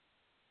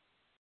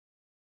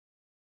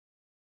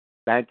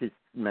 Thank you,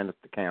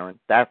 Minister Karen.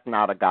 That's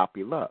not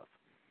agape love.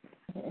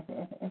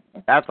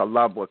 That's a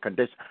love with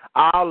condition.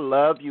 I'll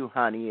love you,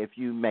 honey, if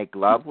you make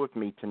love with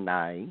me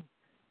tonight.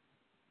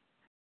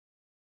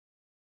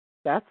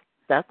 That's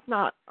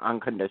not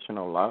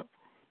unconditional love.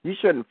 You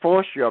shouldn't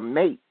force your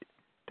mate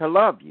to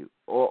love you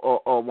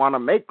or want to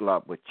make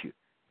love with you.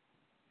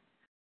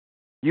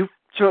 You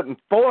shouldn't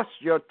force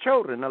your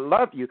children to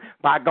love you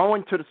by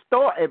going to the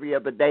store every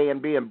other day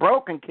and being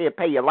broke and can't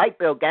pay your light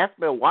bill, gas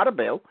bill, water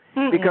bill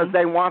because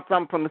they want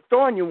something from the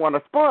store and you want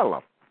to spoil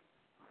them.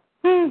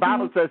 The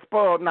Bible says,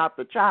 spoil not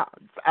the child.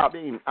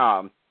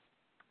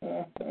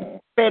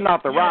 Spare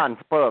not the rod and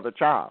spoil the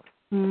child.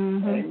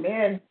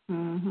 Amen.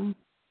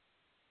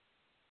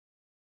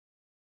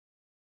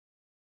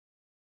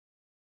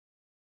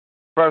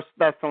 1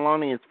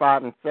 Thessalonians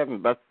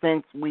 5:7, but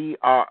since we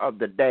are of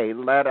the day,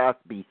 let us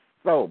be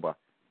sober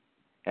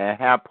and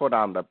have put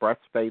on the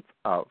breastplate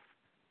of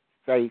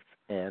faith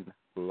and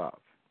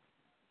love.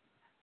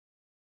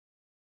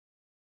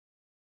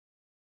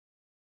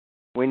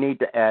 We need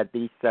to add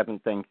these 7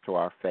 things to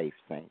our faith,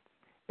 saints,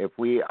 if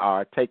we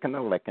are taking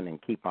a licking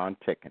and keep on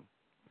ticking.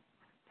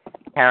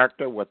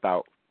 Character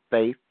without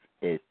faith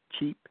is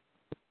cheap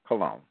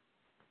cologne.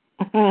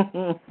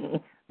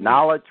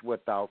 Knowledge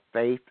without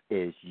faith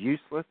is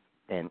useless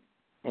and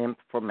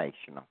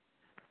informational.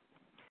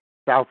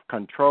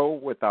 Self-control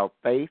without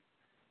faith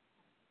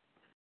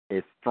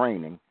is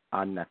straining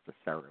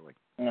unnecessarily.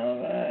 All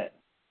right.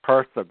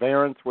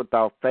 Perseverance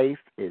without faith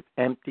is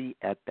empty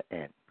at the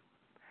end.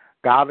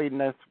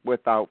 Godliness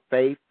without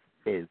faith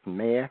is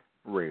mere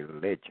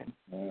religion.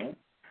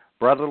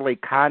 Brotherly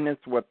kindness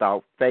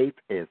without faith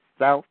is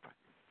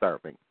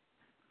self-serving.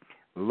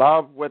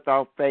 Love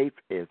without faith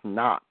is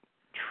not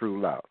true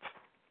love.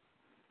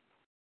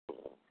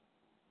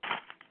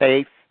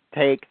 Faith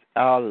takes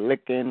a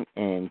licking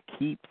and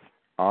keeps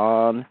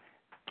on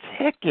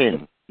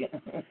ticking.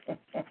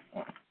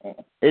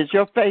 Is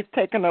your faith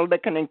taking a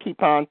licking and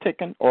keep on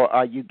ticking, or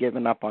are you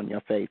giving up on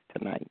your faith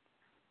tonight?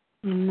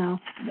 No.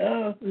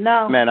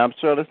 Man, I'm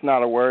sure that's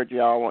not a word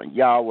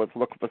y'all was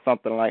looking for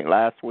something like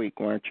last week,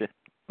 weren't you?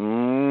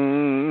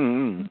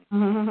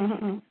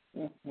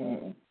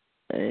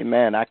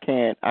 Amen. I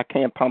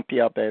can't pump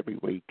you up every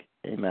week.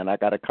 Amen. I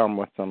got to come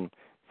with some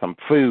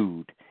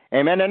food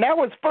Amen. And that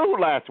was food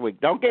last week.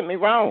 Don't get me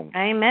wrong.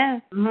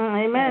 Amen.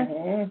 Amen.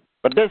 Mm-hmm.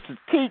 But this is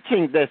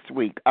teaching this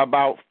week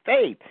about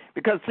faith.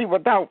 Because, see,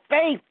 without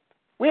faith,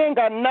 we ain't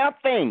got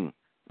nothing.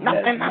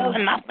 Nothing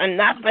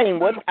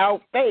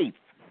without faith.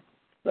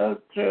 So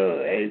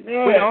true.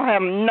 Amen. We don't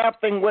have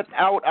nothing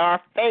without our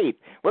faith.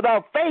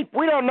 Without faith,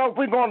 we don't know if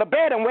we're going to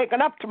bed and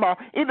waking up tomorrow,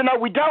 even though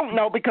we don't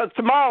know because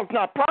tomorrow's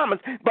not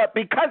promised. But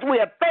because we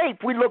have faith,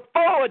 we look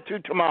forward to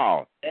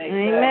tomorrow.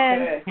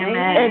 Amen.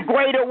 And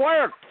greater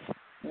works.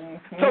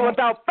 Mm-hmm. So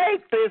without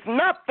faith, there's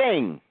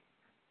nothing.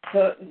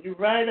 So you're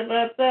right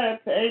about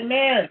that.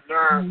 Amen.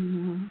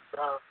 Mm-hmm.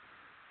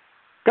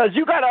 Because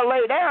you got to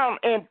lay down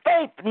in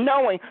faith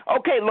knowing,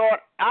 okay, Lord,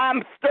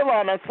 I'm still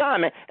on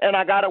assignment, and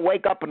I got to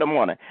wake up in the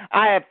morning.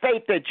 I have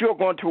faith that you're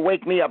going to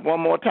wake me up one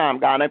more time,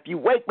 God. And if you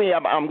wake me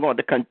up, I'm going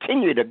to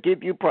continue to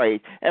give you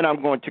praise, and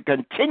I'm going to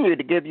continue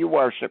to give you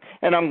worship,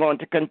 and I'm going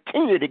to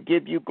continue to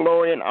give you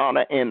glory and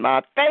honor in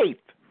my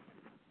faith.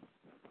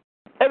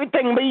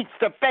 Everything leads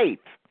to faith.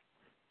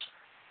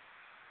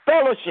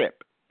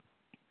 Fellowship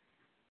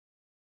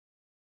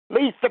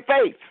leads to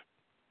faith.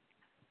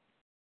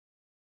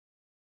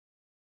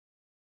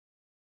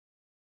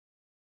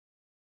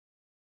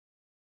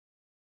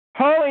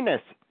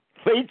 Holiness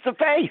leads to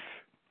faith.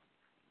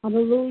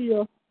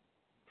 Hallelujah.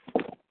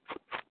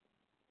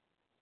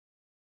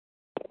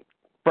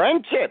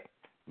 Friendship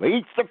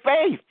leads to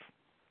faith.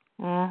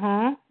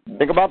 Mm-hmm.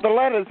 Think about the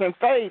letters in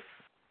faith.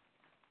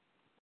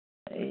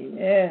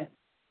 Amen.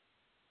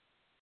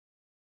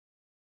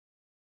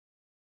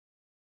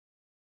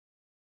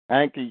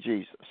 Thank you,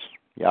 Jesus.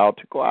 Y'all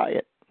too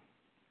quiet.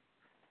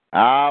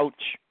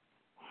 Ouch.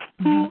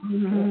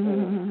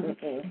 Mm-hmm.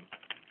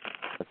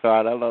 That's all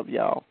right. I love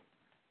y'all.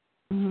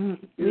 We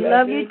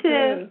love you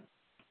too.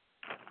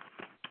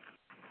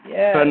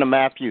 Yeah. Turn to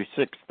Matthew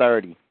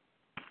 6:30.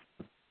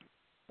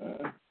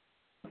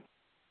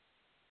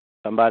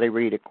 Somebody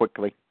read it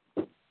quickly.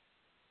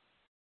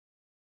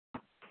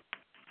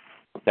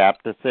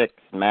 Chapter 6,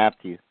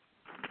 Matthew,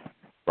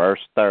 verse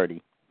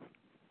 30.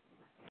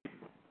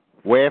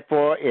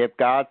 Wherefore, if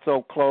God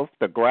so clothe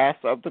the grass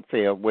of the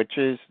field, which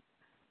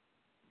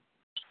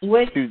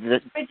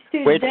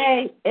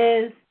today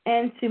is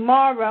and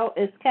tomorrow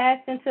is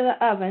cast into the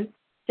oven,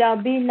 shall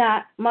be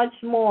not much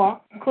more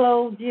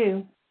clothe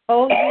you,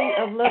 O ye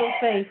of little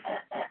faith.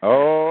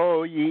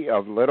 Oh, ye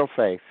of little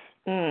faith.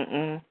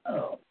 Mm-mm.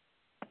 Oh.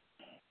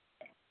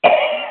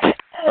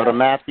 Go to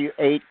Matthew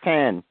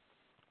 8:10.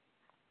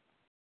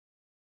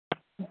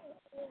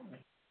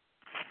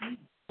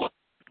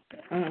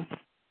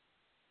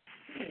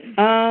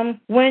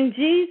 When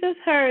Jesus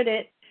heard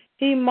it,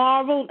 he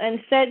marveled and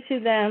said to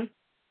them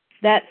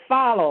that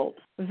followed,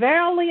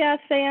 Verily I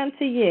say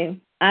unto you,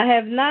 I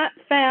have not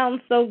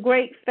found so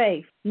great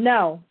faith,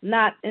 no,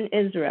 not in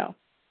Israel.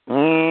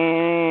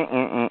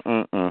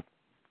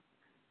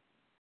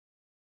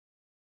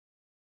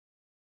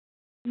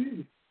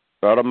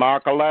 Go to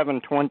Mark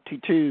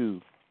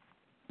 11:22.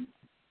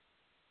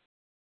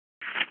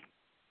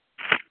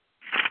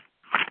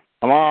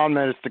 Come on,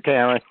 Minister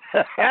Karen.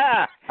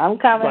 I'm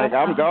coming. Like,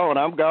 I'm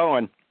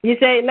going. You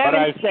say 11. But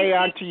I say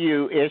unto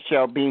you, it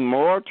shall be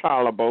more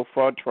tolerable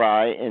for a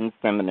try in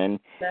Simeon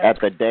at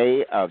the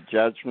day of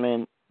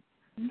judgment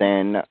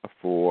than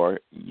for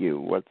you.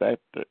 Was that?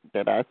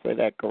 Did I say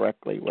that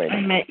correctly? Wait a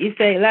minute. You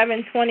say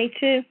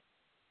 11:22.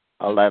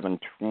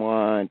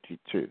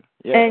 11:22.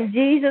 Yeah. And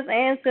Jesus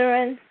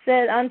answering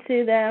said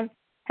unto them,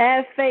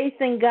 Have faith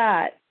in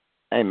God.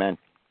 Amen.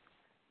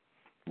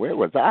 Where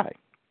was I?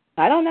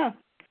 I don't know.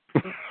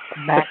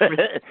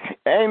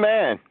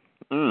 Amen.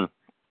 1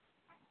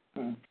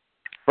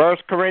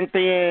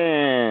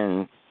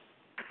 Corinthians.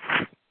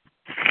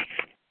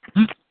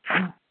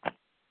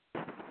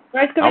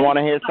 I want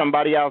to hear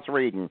somebody else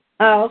reading.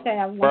 Oh,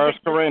 okay. 1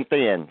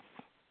 Corinthians.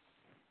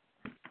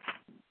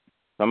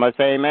 Somebody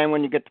say amen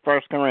when you get to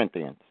 1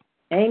 Corinthians.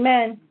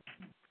 Amen.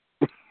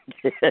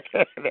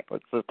 That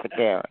was Sister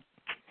Karen.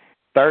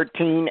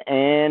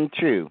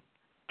 13:2.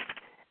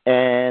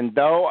 And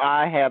though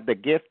I have the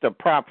gift of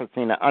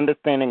prophecy and the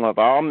understanding of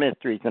all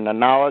mysteries and the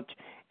knowledge,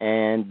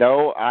 and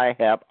though I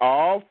have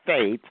all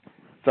faith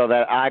so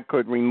that I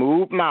could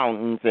remove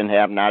mountains and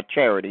have not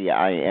charity,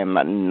 I am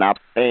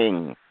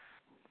nothing.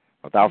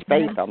 Without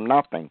faith, I'm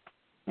nothing.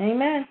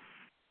 Amen.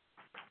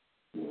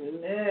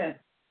 Amen.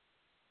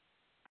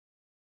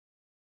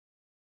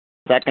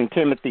 2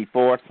 Timothy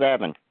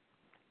 4:7.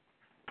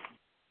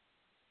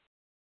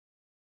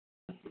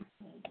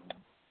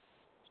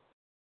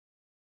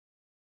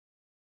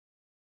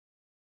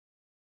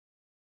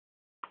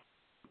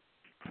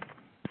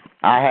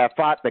 I have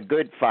fought the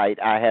good fight.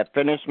 I have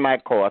finished my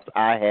course.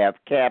 I have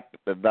kept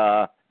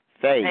the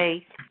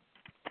faith.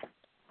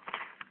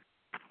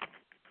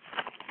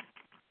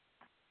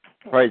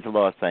 Praise the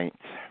Lord, saints.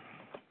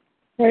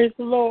 Praise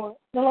the Lord.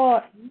 The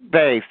Lord.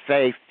 Faith.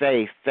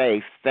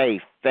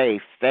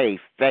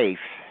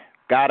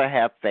 Gotta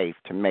have faith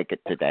to make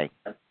it today.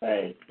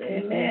 Faith.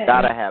 Amen.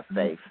 Gotta have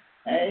faith.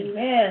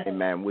 Amen.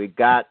 Amen. We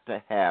got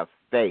to have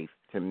faith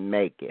to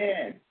make it.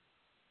 Amen.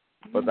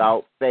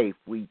 Without faith,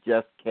 we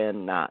just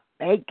cannot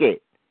make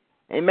it.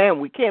 Amen.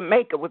 We can't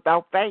make it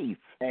without faith.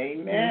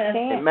 Amen.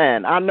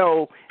 Amen. I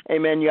know,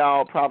 amen,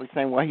 y'all probably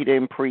saying, well, he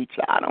didn't preach.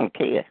 I don't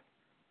care.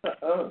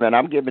 But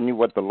I'm giving you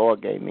what the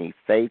Lord gave me.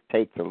 Faith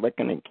takes a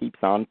licking and keeps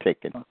on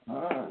ticking.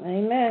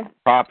 Amen.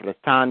 Prophetess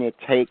Tanya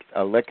takes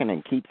a licking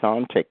and keeps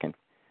on ticking.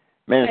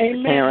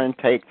 Minister Karen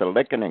takes a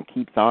licking and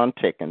keeps on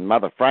ticking.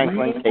 Mother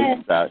Franklin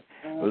takes a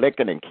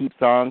licking and keeps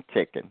on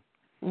ticking.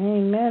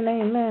 Amen.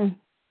 Amen.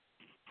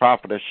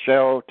 Prophetess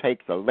Cheryl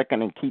takes a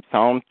licking and keeps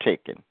on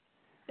ticking.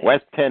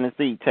 West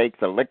Tennessee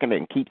takes a licking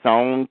and keeps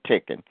on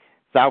ticking.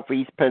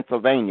 Southeast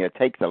Pennsylvania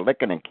takes a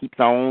licking and keeps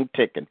on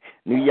ticking.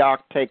 New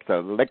York takes a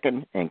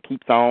licking and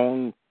keeps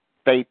on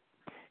faith.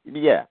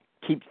 Yeah,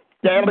 keeps.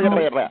 I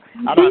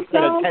don't say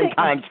it 10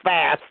 times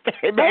fast.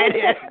 Amen.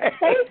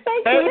 Faith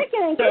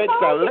takes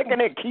a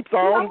licking and keeps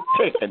on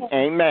ticking.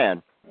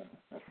 Amen.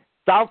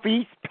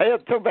 Southeast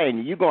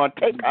Pennsylvania, you're going to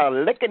take a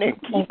licking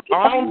and keep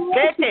on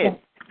ticking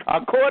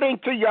according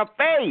to your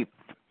faith.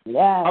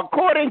 Yeah.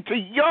 According to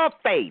your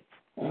faith.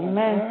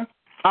 Amen.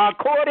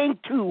 According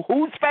to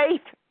whose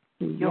faith?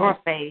 Your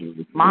faith.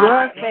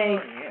 Your faith.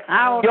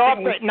 Our Your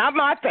faith. faith, not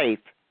my faith.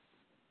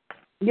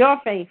 Your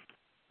faith.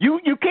 You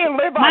can't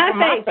live off of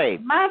my faith.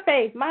 My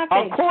faith. My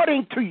faith.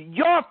 According to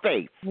your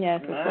faith.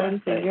 Yes,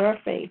 according to your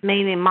faith.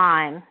 Meaning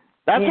mine.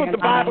 That's what the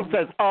Bible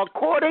says.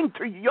 According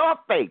to your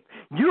faith.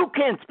 You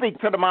can speak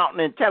to the mountain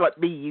and tell it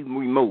be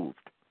removed.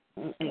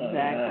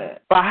 Exactly.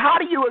 But how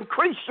do you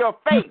increase your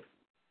faith?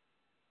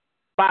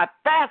 By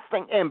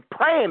fasting and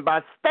praying,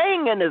 by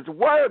staying in His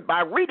Word,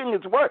 by reading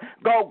His Word,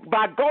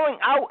 by going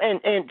out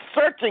and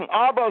searching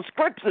all those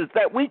scriptures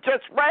that we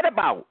just read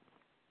about.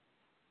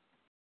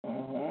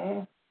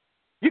 Mm-hmm.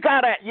 You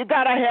gotta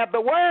have the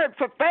Word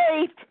for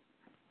faith.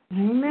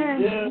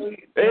 Amen.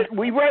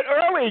 We read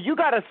earlier, you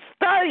gotta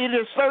study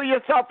to show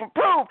yourself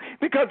approved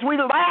because we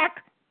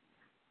lack.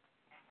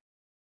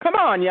 Come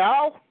on,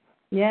 y'all.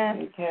 Yes.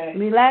 Okay.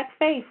 We lack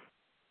faith.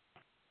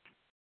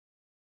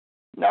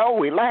 No,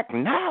 we lack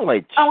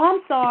knowledge. Oh,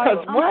 I'm sorry.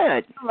 Because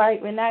what? Right,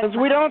 we're not. Because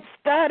we don't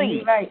study.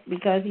 You're right,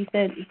 because he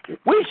said.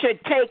 We should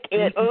take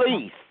at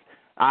least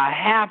a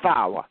half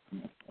hour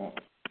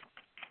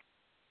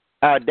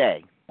a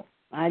day.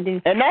 I do.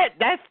 And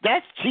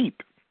that's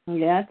cheap.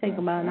 Yeah, I take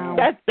about an hour.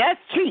 That's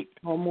cheap.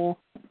 Or more.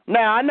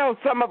 Now, I know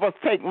some of us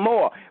take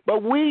more,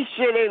 but we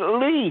should at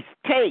least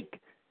take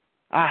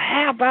a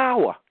half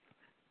hour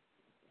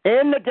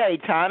in the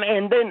daytime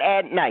and then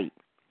at night.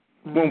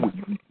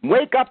 When we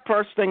wake up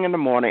first thing in the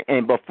morning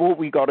and before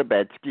we go to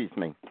bed,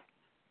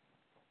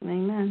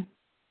 Amen.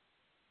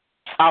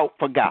 Out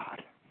for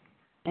God.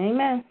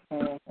 Amen.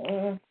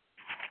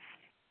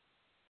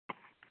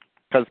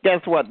 Because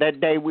guess what?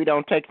 That day we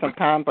don't take some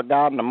time for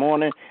God in the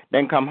morning,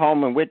 then come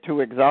home and we're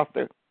too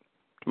exhausted.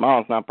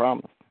 Tomorrow's not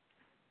promised.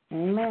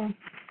 Amen.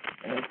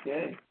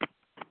 Okay.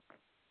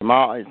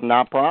 Tomorrow is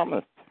not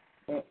promised.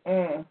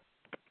 No.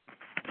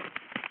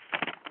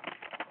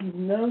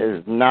 It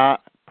is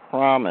not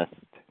promised.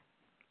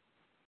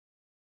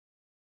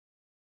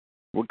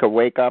 We could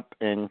wake up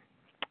and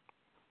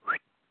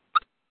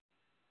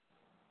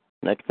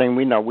next thing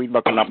we know, we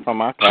looking up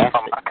from our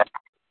casket.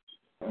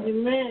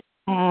 Amen.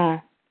 Oh,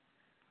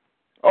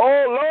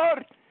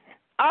 Lord,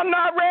 I'm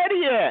not ready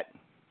yet.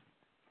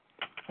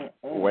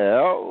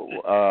 Well,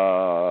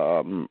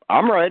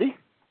 I'm ready.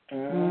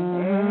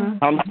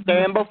 Come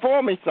stand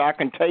before me so I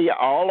can tell you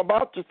all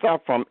about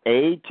yourself from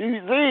A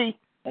to Z.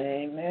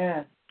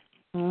 Amen.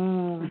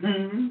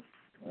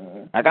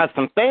 I got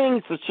some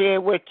things to share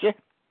with you.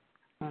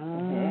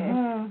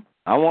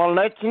 I want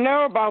to let you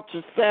know about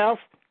yourself.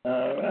 All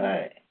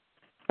right.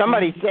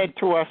 Somebody said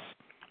to us,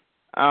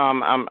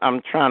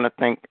 I'm trying to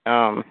think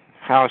how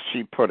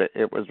she put it.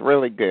 It was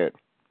really good.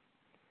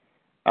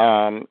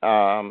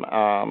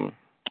 Oh,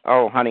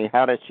 honey,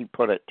 how did she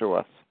put it to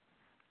us?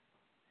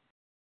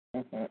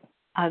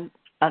 I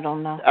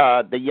don't know.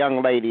 The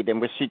young lady.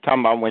 Then was she talking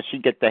about when she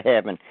get to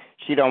heaven?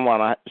 She don't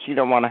want to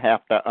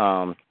have to.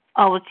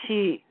 Oh,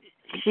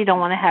 she don't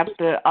want to have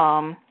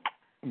to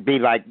be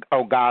like,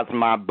 oh, God's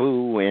my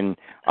boo and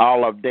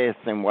all of this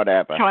and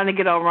whatever. Trying to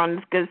get over on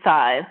this good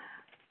side,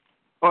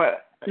 or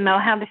no?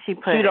 How does she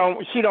put it?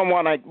 She don't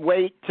want to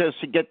wait till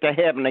she get to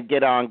heaven to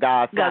get on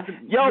God's side.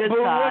 Yo,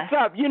 boo, side.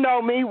 What's up? You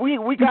know me.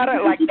 We got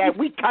it like that.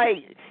 We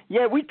tight.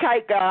 Yeah, we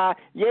tight, God.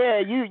 Yeah,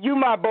 you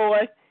my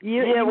boy.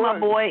 You my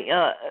boy.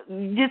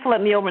 Just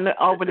let me over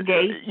the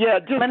gate. Yeah,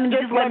 just let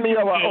me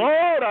over.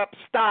 Hold up,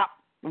 stop.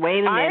 Wait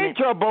a minute. I ain't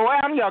your boy.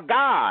 I'm your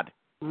God.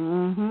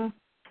 Some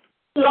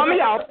of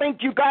y'all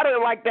think you got it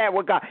like that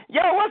with God.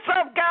 Yo, what's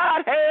up,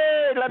 God?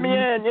 Hey, let me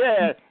in.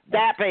 Yeah,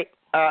 dap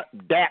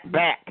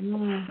back.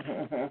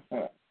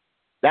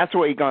 That's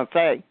what he's gonna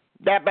say.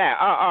 Dap back.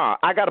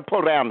 I got to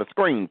pull down the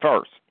screen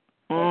first.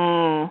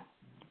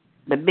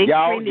 The big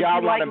screen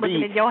that you like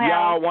looking at your house.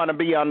 Y'all want to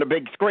be on the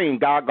big screen.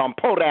 God gonna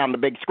pull down the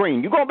big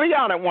screen. You're gonna be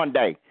on it one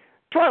day.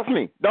 Trust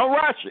me. Don't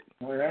rush it.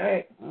 All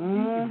right.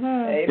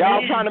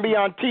 Y'all trying to be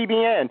on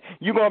TBN.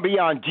 You're gonna be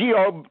on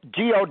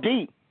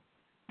GOD.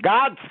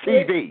 God's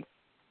TV.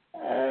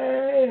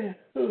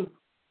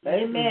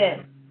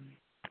 Amen.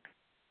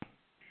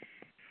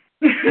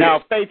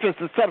 Now, faith is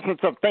the substance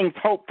of things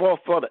hoped for,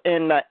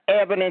 and the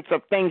evidence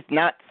of things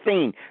not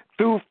seen.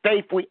 Through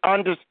faith, we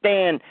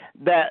understand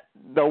that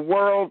the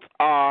worlds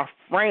are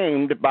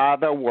framed by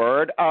the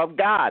word of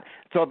God,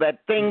 so that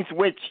things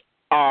which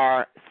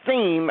are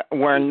seen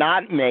were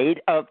not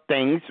made of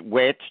things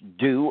which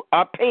do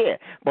appear.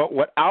 But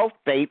without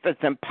faith,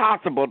 it's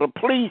impossible to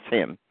please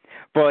him.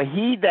 For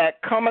he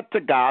that cometh to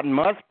God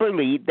must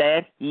believe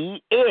that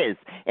he is,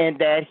 and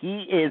that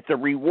he is the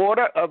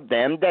rewarder of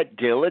them that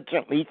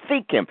diligently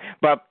seek him.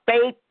 But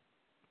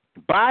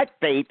by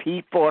faith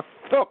he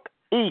forsook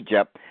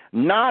Egypt,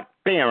 not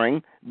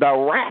fearing the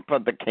wrath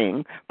of the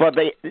king,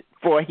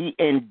 for he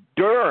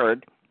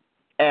endured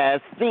as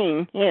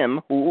seeing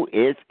him who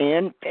is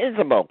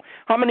invisible.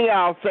 How many of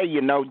y'all say you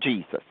know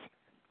Jesus?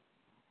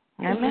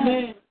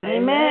 Amen.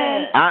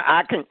 Amen.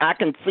 I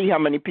can see how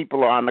many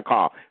people are on the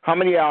call. How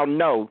many of y'all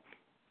know,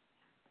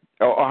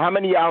 or how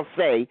many of y'all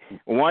say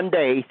one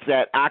day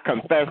said, I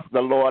confess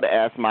the Lord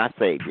as my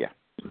Savior?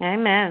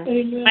 Amen.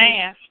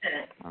 Amen.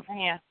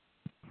 Amen.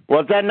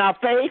 Was that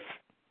not faith?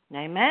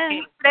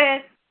 Amen.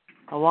 I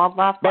walk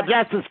by faith. But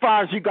that's as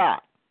far as you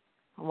got.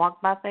 I walk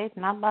by faith,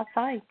 not by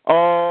sight.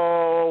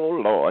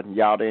 Oh, Lord,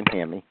 y'all didn't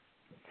hear me.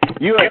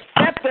 You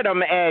accepted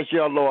him as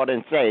your Lord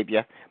and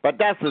Savior, but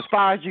that's as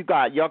far as you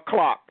got. Your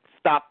clock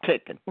stopped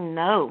ticking.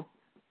 No.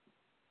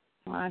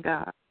 My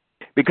God.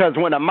 Because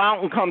when a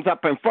mountain comes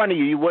up in front of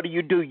you, what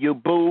do? You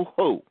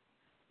boo-hoo.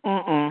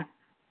 Mm-mm.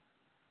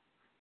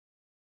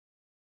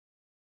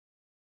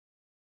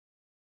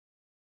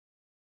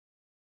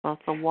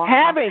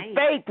 Having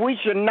faith, we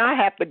should not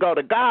have to go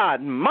to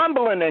God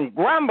mumbling and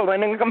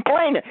grumbling and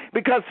complaining.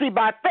 Because, see,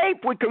 by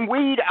faith we can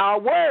read our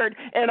word,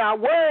 and our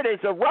word is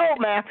a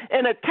roadmap,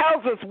 and it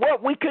tells us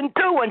what we can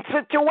do in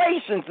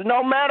situations,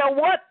 no matter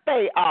what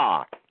they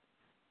are.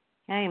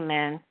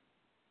 Amen.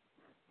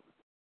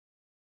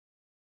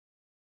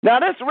 Now,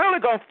 this is really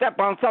going to step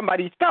on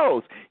somebody's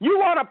toes. You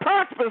want to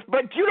prosper,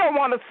 but you don't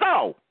want to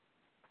sow.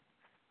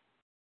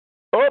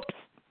 Oops.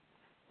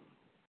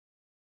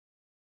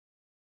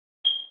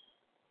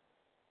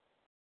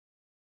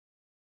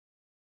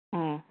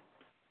 Mm.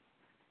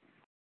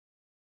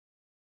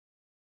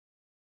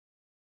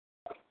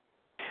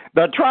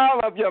 The trial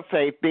of your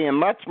faith being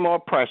much more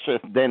precious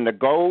than the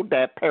gold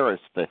that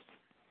perisheth,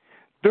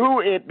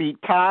 though it be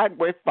tried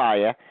with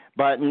fire,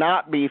 but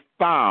not be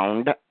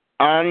found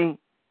unto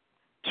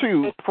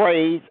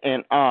praise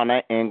and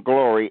honor and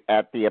glory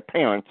at the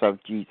appearance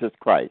of Jesus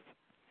Christ,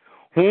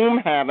 whom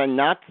having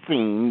not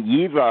seen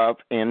ye love,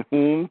 in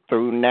whom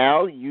through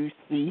now you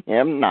see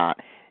him not,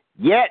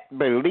 yet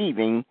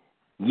believing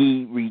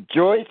ye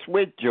rejoice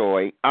with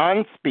joy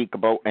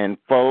unspeakable and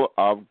full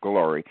of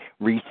glory,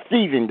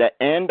 receiving the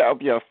end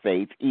of your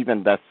faith,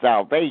 even the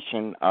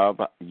salvation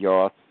of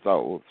your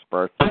souls.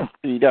 1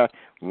 Peter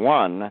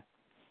 1,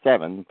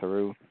 7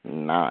 through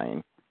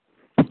 9.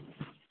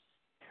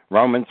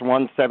 Romans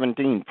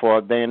 1:17, for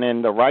then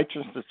in the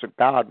righteousness of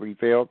God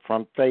revealed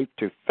from faith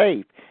to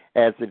faith,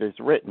 as it is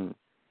written,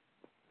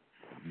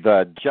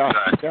 the just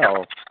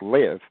shall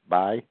live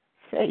by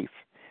faith.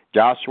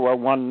 Joshua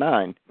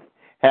 1:9,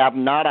 have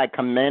not I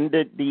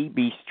commanded thee,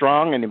 be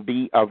strong and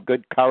be of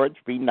good courage,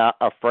 be not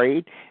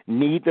afraid,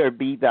 neither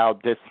be thou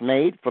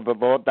dismayed, for the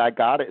Lord thy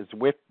God is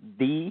with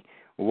thee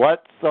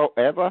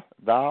whatsoever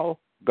thou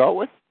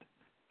goest.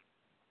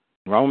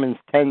 Romans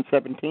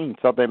 10:17,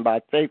 so then by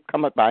faith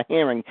cometh by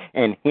hearing,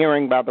 and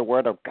hearing by the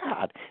word of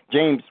God.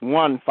 James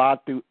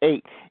 1:5 through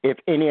 8, if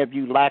any of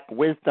you lack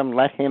wisdom,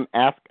 let him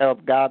ask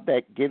of God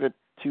that giveth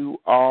to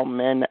all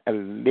men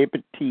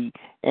liberty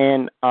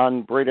and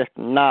upbraideth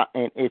not,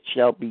 and it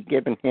shall be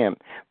given him.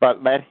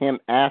 But let him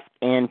ask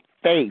in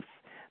faith,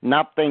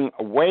 nothing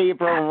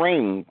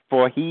wavering,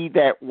 for he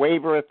that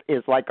wavereth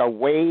is like a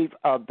wave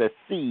of the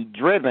sea,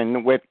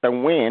 driven with the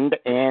wind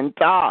and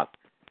tossed.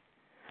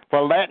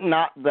 For let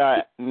not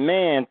the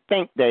man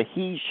think that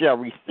he shall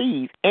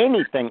receive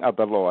anything of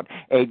the Lord.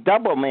 A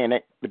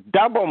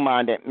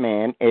double-minded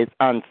man is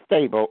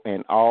unstable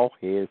in all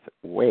his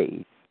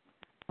ways.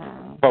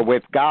 For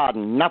with God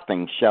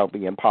nothing shall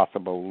be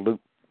impossible.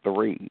 Luke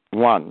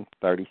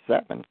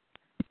 3:1-37.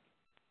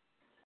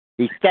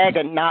 He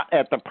staggered not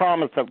at the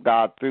promise of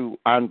God through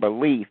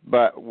unbelief,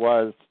 but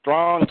was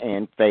strong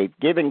in faith,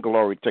 giving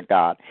glory to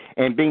God,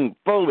 and being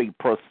fully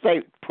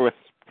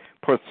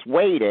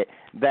persuaded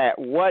that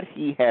what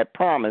he had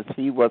promised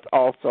he was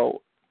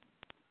also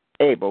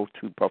able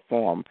to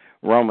perform.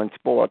 Romans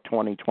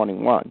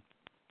 4:20-21.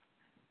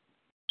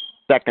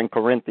 2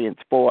 Corinthians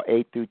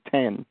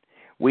 4:8-10.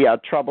 We are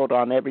troubled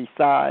on every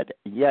side,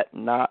 yet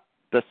not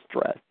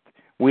distressed.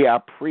 We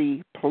are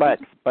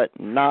perplexed, but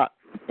not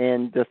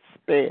in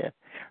despair.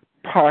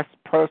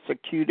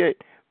 Persecuted,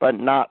 but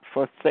not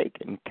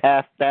forsaken.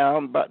 Cast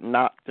down, but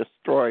not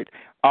destroyed.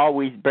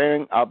 Always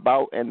bearing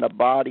about in the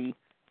body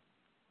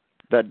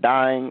the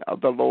dying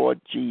of the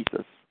Lord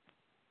Jesus,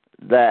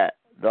 that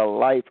the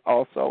life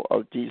also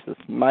of Jesus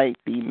might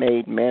be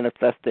made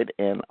manifested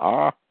in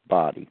our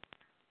body.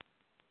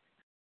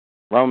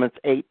 Romans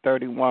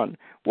 8:31.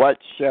 What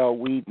shall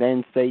we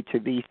then say to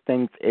these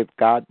things? If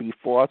God be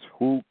for us,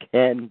 who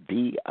can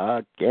be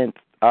against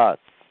us?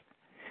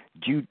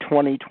 Jude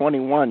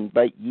 20:21.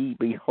 But ye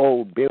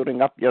behold,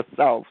 building up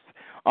yourselves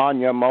on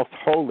your most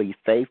holy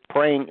faith,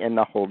 praying in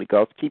the Holy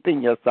Ghost,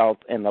 keeping yourselves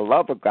in the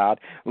love of God,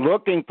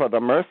 looking for the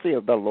mercy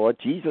of the Lord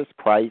Jesus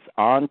Christ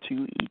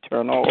unto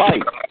eternal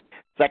life.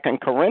 2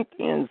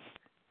 Corinthians,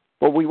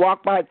 for we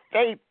walk by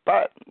faith,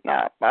 but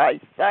not by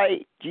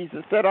sight.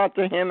 Jesus said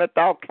unto him, if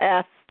thou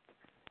canst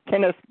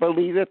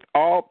believeth,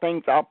 all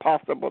things are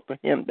possible to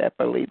him that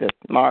believeth.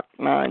 Mark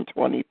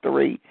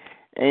 9:23.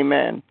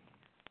 Amen.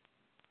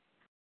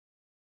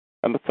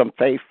 And some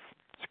faith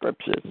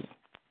scriptures.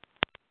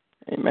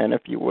 Amen.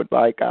 If you would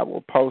like, I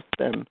will post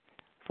them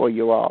for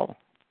you all.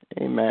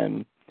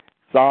 Amen.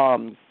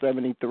 Psalm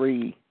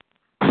 73.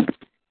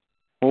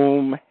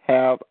 Whom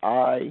have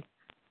I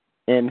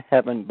in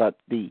heaven but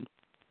thee?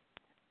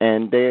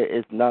 And there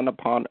is none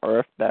upon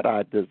earth that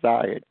I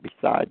desired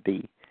beside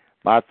thee.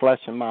 My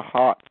flesh and my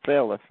heart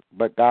faileth,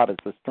 but God is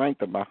the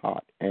strength of my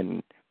heart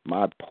and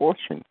my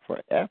portion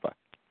forever.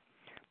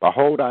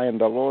 Behold, I am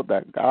the Lord,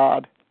 the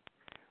God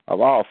of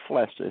all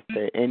flesh. Is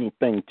there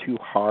anything too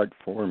hard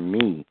for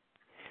me?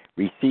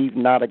 Receive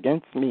not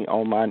against me,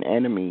 O mine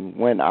enemy.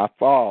 When I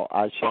fall,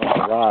 I shall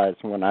arise.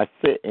 When I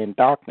sit in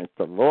darkness,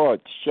 the Lord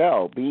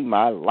shall be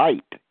my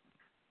light.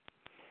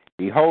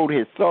 Behold,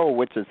 his soul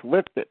which is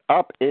lifted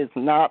up is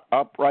not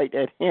upright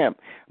at him,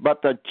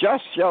 but the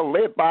just shall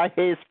live by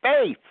his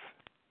faith.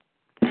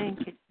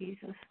 Thank you,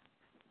 Jesus.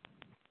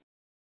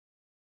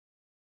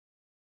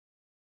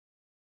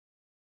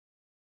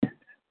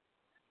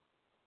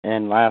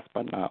 And last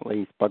but not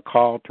least, but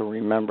call to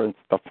remembrance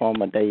the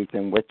former days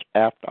in which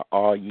after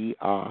all ye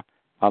are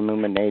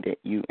illuminated,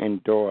 you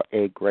endure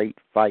a great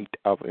fight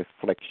of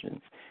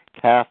afflictions.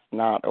 Cast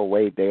not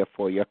away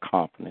therefore your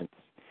confidence,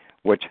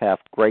 which hath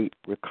great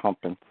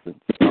recompense of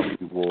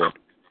reward.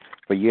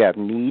 For you have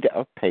need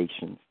of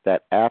patience,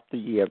 that after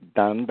ye have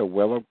done the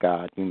will of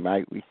God, you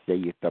might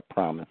receive the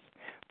promise.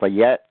 For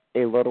yet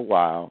a little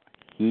while,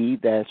 he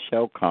that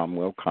shall come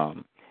will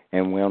come,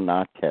 and will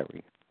not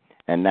tarry.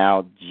 And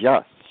now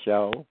just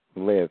shall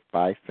live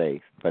by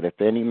faith. But if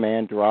any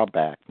man draw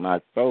back, my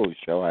soul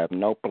shall have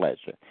no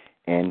pleasure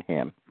in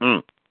him.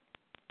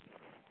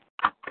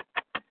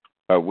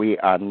 But we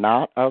are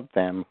not of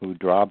them who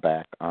draw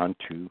back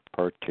unto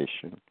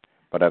perdition,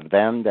 but of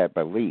them that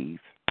believe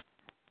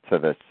to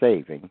the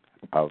saving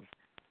of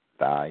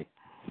thy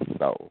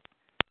soul.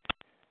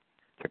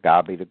 To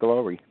God be the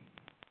glory.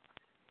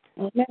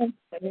 Amen.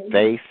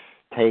 Faith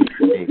takes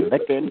a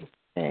licking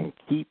and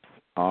keeps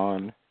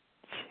on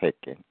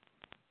ticking.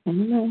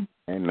 Amen.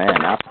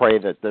 Amen. I pray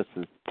that this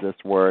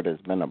word has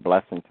been a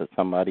blessing to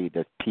somebody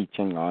that's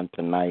teaching on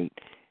tonight.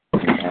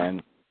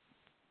 And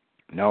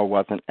no, it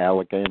wasn't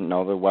elegant.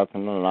 No, there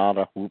wasn't a lot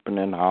of hooping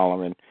and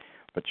hollering.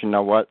 But you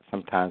know what?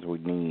 Sometimes we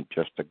need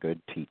just a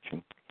good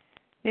teaching.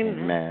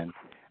 Amen.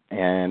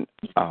 And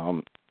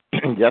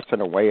just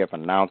in a way of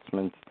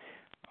announcements,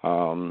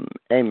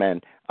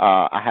 amen.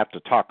 I have to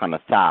talk on the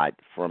side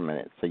for a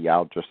minute, so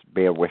y'all just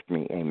bear with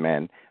me,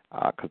 amen,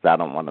 because I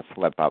don't want to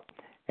slip up.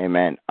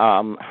 Amen.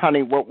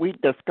 Honey, what we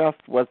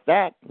discussed, was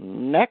that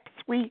next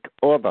week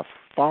or the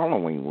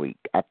following week?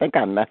 I think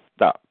I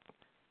messed up.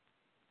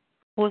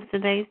 What's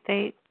today's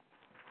date?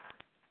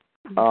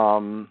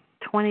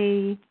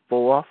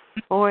 24th.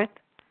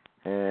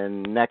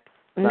 And next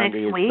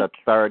Sunday is the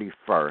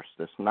 31st.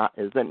 It's not,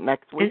 is it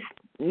next week?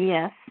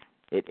 Yes.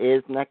 It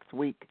is next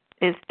week?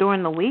 It's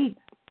during the week.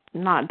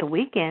 Not the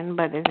weekend,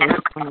 but it is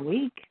during the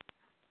week.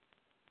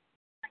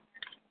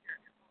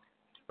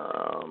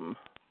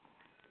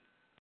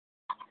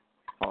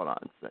 Hold on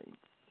a second.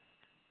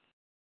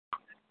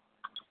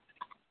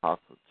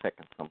 Also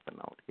checking something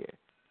out here.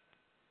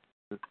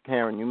 Sister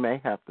Karen, you may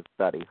have to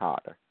study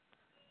harder.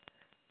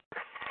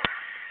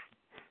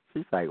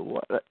 She's like,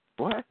 what?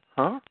 What?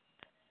 Huh?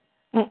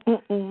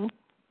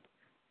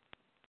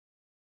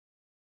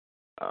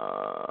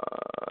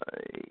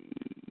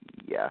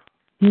 Yeah.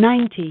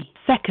 90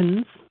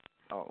 seconds.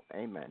 Oh,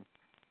 amen.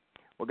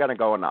 We're going to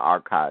go in the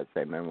archives,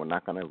 amen. We're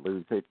not going to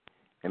lose it.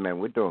 Amen.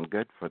 We're doing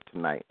good for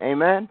tonight.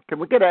 Amen. Can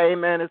we get an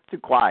amen? It's too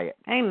quiet.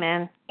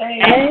 Amen.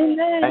 Amen.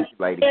 Thank you,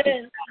 lady.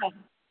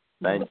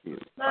 Thank you.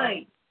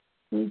 Night.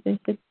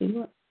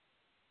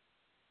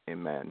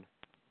 Amen.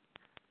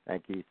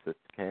 Thank you, Sister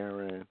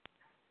Karen.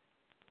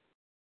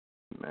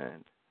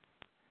 Amen.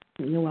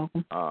 You're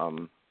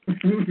welcome.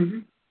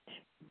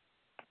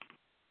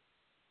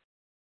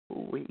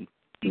 We.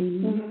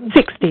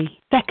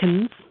 60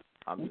 seconds.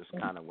 I'm just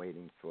kind of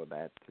waiting for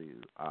that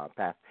to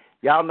pass.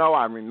 Y'all know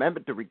I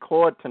remembered to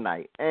record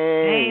tonight.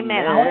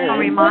 Amen. I was going to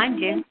remind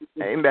you.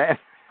 Amen.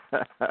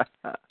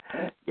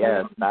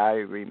 Yes, I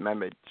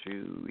remembered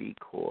to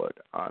record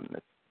on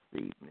this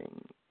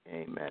evening.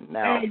 Amen.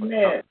 Now,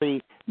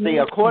 see,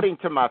 according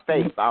to my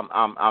faith,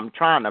 I'm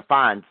trying to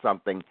find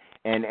something.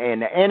 And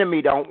the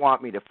enemy don't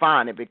want me to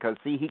find it because,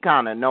 see, he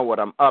kind of know what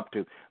I'm up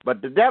to.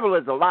 But the devil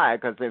is a liar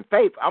because in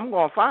faith, I'm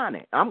going to find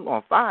it. I'm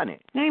going to find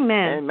it.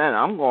 Amen. Amen.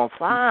 I'm going to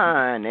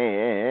find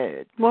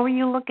it. What were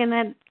you looking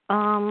at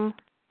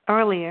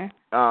earlier?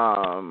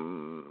 That's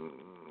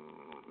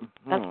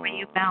where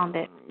you found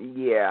it.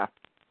 Yeah.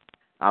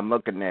 I'm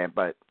looking there,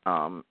 but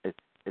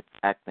it's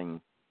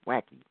acting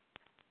wacky.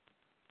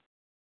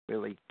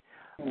 Really?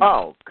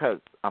 Oh, because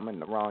I'm in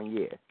the wrong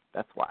year.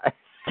 That's why.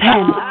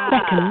 10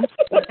 seconds.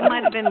 It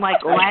might have been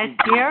like last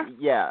year.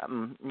 Yeah.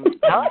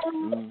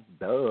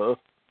 Duh.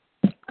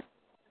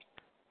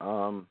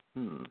 Oh.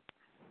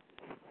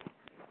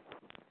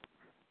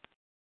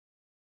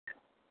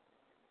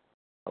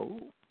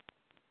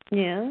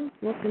 Yeah,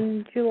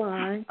 looking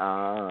July.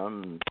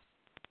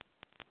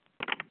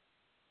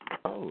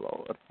 Oh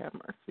Lord, have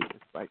mercy.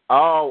 It's like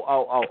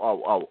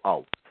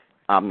oh.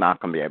 I'm not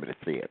gonna be able to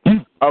see it.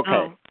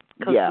 Okay.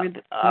 Yeah.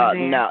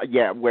 No.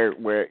 Yeah.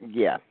 We're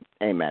yeah.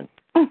 Amen.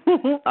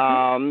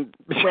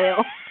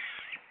 Well.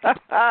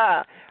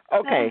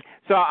 Okay.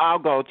 So I'll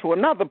go to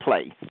another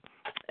place.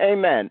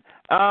 Amen.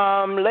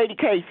 Lady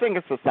K, sing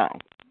us a song.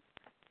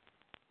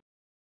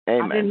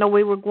 Amen. I didn't know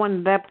we were going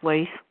to that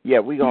place. Yeah,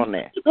 we going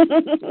there.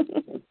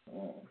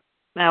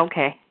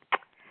 Okay.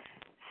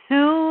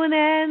 Soon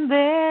and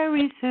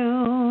very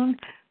soon,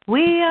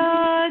 we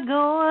are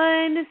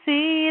going to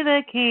see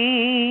the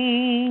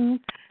King.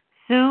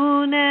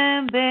 Soon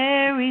and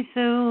very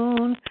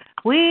soon,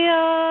 we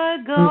are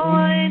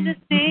going to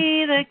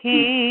see the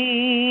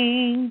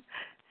King.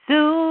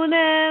 Soon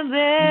and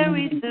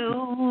very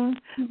soon,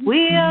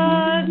 we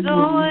are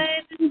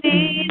going to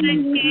see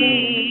the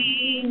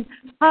King.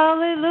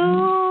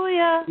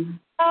 Hallelujah,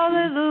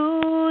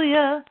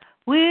 hallelujah,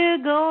 we're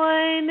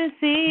going to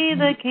see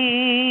the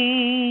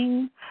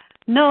King.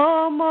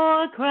 No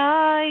more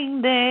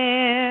crying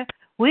there,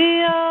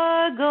 we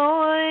are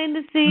going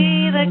to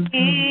see the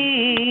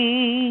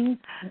King.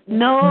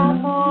 No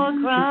more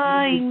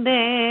crying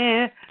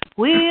there,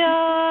 we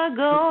are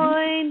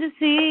going to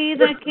see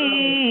the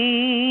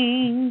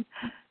King.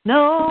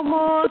 No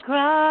more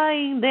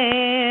crying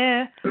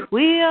there,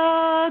 we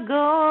are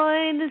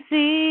going to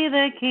see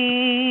the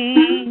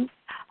King.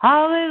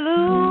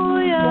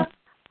 Hallelujah,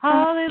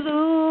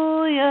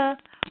 hallelujah,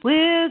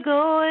 we're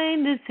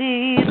going to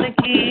see the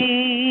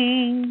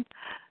King.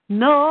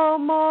 No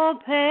more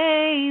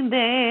pain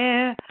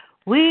there,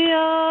 we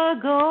are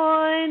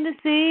going to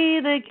see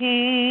the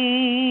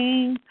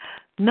King.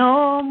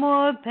 No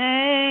more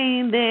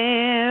pain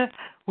there,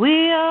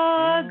 we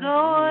are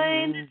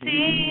going to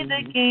see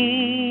the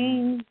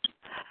King.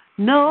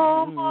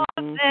 No more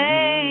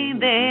pain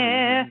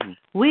there,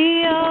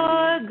 we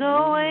are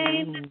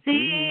going to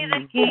see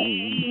the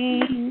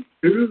King.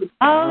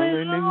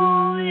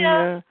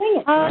 Hallelujah,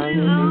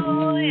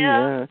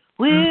 hallelujah,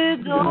 we're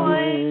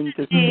going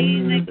to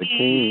see the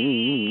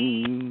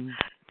King.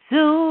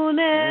 Soon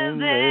and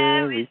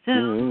very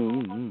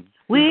soon,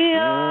 we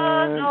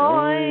are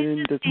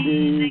going to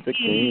see the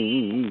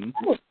King.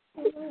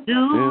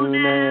 Soon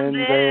and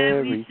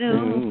very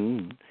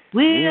soon,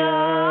 we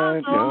are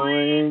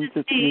going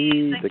to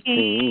see the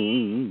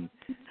King.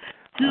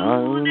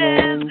 Soon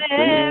and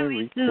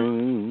very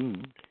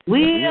soon,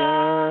 we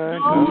are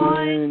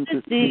going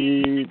to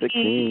see the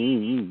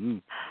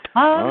King.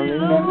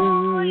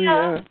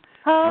 Hallelujah,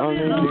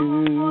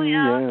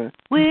 hallelujah,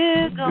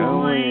 we're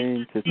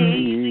going to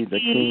see the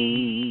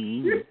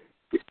King.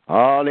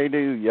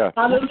 Hallelujah.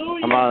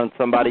 Hallelujah. Come on,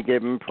 somebody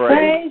give him praise.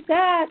 Praise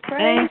God. Praise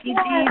Thank you,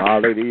 God. Jesus.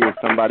 Hallelujah.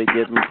 Somebody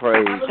give him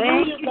praise.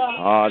 Thank you.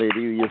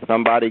 Hallelujah.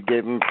 Somebody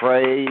give him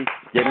praise.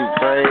 Give him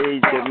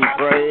praise. Give him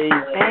praise.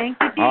 Thank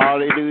you, Jesus.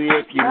 Hallelujah.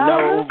 If you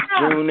know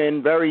June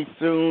and very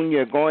soon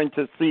you're going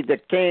to see the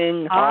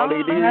King.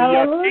 Hallelujah.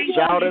 Hallelujah.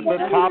 Shout at the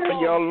top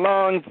of your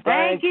lungs.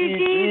 Thank you,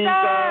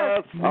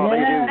 Jesus.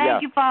 Hallelujah.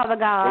 Thank you, Father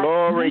God.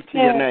 Glory to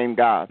your name,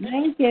 God.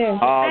 Thank you.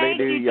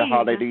 Hallelujah.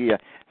 Hallelujah.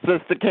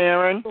 Sister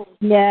Karen.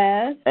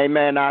 Yes.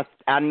 Amen. I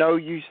know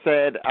you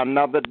said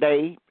another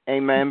date,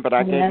 amen, but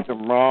I gave the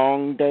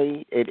wrong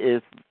date. It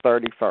is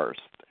the 31st.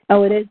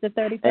 Oh, it is the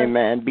 31st.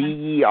 Amen. Be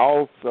ye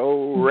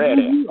also ready.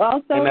 Be ye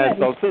also amen. ready.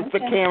 So Sister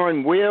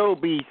Karen will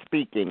be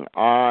speaking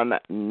on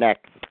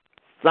next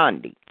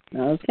Sunday.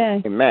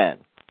 Okay. Amen.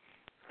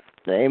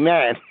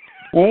 Amen.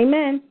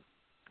 Amen.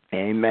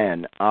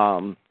 Amen.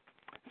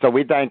 So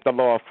we thank the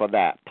Lord for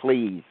that.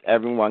 Please,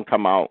 everyone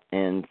come out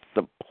and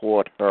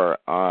support her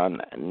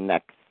on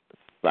next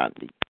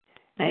Sunday.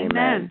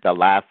 Amen. The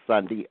last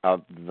Sunday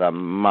of the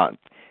month.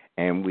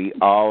 And we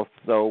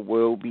also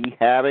will be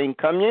having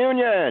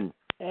communion.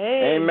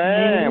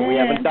 Amen. We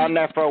haven't done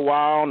that for a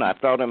while, and I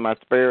felt in my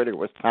spirit it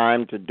was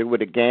time to do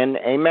it again.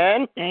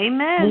 Amen.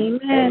 Amen.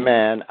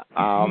 Amen.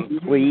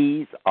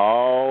 Please,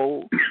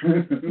 all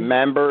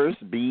members,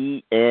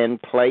 be in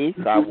place.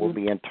 I will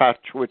be in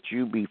touch with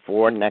you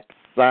before next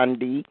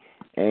Sunday.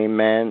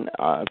 Amen.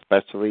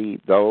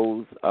 Especially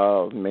those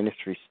of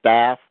ministry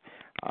staff,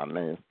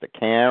 Minister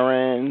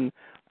Karen,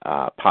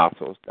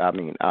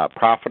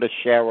 Prophetess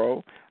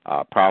Cheryl,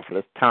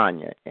 Prophetess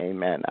Tanya.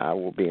 Amen. I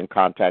will be in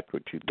contact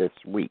with you this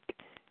week.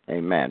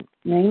 Amen.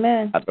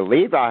 Amen. I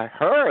believe I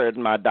heard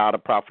my daughter,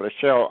 Prophet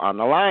Cheryl, on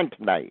the line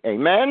tonight.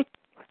 Amen.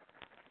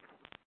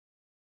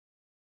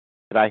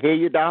 Did I hear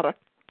you, daughter?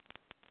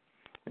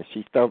 Is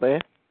she still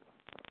there?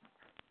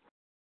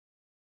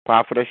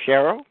 Prophet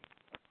Cheryl?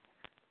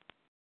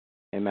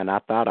 Amen. I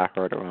thought I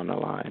heard her on the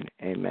line.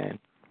 Amen.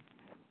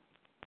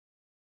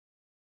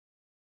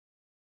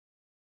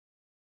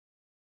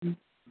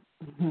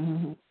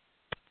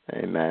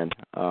 Amen.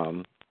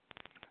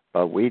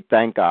 But we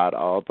thank God,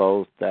 all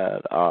those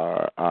that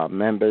are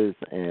members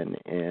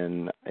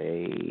in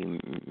a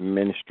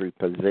ministry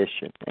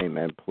position.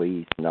 Amen.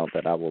 Please know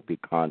that I will be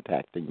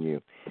contacting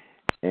you.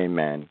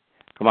 Amen.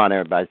 Come on,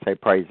 everybody, say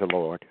praise the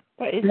Lord.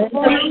 Praise the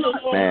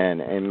Lord.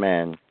 Amen.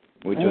 Amen.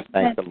 We just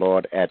thank the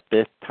Lord at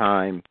this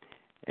time.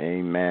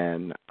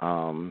 Amen.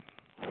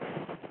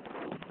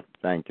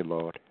 Thank you,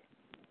 Lord.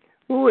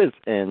 Who is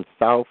in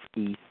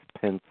Southeast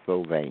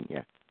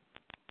Pennsylvania?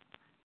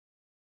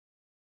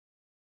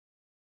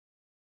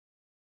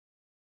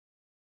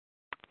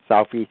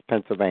 Southeast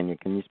Pennsylvania.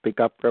 Can you speak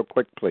up real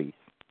quick, please?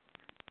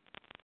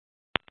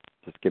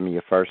 Just give me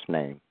your first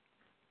name.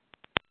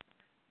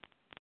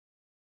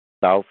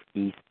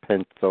 Southeast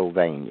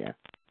Pennsylvania.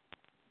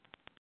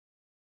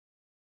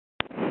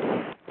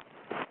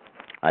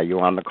 Are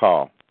you on the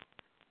call?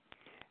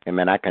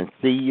 Amen. I can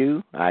see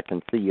you. I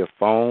can see your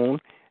phone.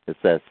 It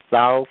says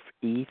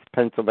Southeast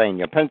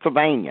Pennsylvania.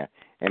 Pennsylvania.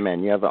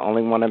 Amen. You're the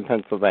only one in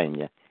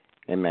Pennsylvania.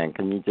 Amen.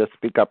 Can you just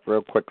speak up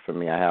real quick for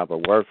me? I have a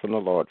word from the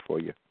Lord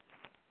for you.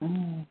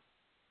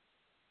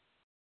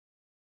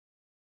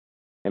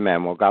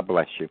 Amen. Well, God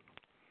bless you.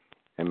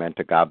 Amen.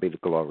 To God be the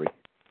glory.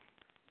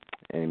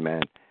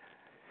 Amen.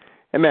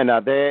 Amen.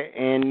 Are there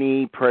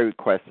any prayer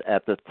requests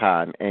at this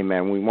time?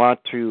 Amen. We want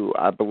to,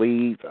 I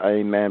believe,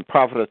 amen.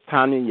 Prophetess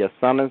Tanya, your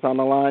son is on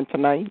the line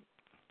tonight?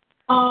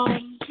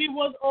 He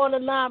was on the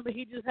line, but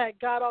he just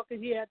got off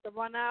because he had to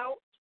run out.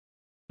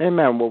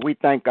 Amen. Well, we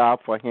thank God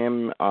for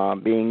him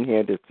being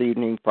here this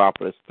evening,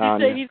 Prophetess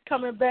Tanya. He said he's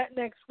coming back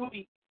next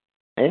week.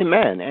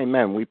 Amen.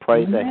 Amen. We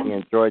pray that he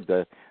enjoyed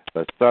the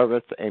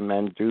service.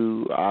 Amen.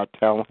 Do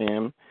tell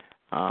him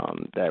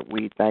that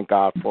we thank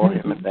God for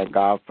him and thank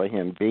God for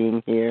him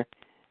being here.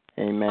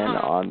 Amen.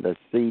 On this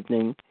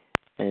evening.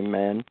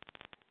 Amen.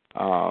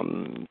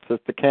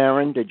 Sister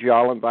Karen, did you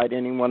all invite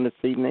anyone this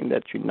evening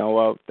that you know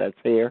of that's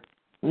here?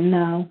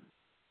 No.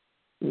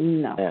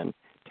 And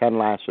 10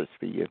 lashes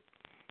for you.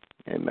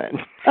 Amen.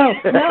 Oh,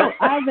 no,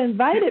 I've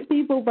invited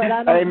people, but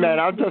I don't. Amen.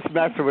 I'm just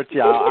messing with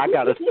y'all. I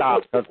got to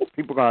stop because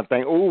people are going to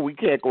think, oh, we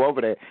can't go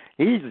over there.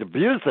 He's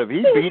abusive.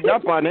 He's beating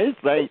up on his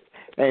face.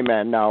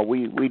 Amen. No,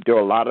 we do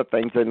a lot of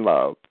things in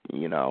love,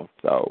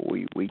 so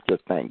we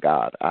just thank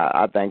God.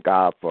 I thank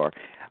God for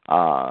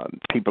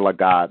people of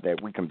God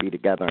that we can be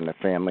together in the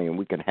family and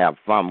we can have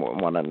fun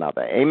with one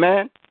another.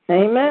 Amen.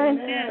 Amen.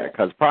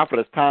 Because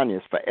Prophetess Tanya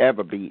is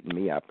forever beating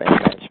me up.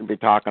 Amen. She'll be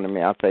talking to me.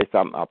 I'll say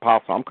something,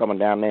 Apostle, I'm coming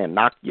down there and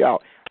knock you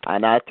out.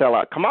 And I tell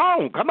her, come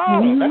on.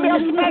 Let me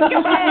help you make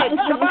your bed.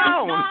 Come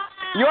on.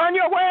 You're on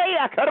your way.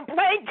 I got a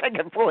plane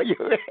ticket for you.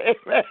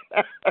 Amen.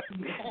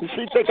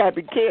 She think I'd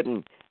be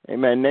kidding.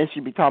 Amen. Then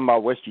she'd be talking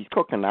about what she's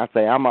cooking. I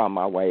say, I'm on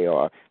my way,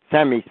 or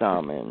send me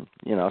some. And,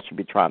 she'd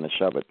be trying to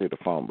shove it through the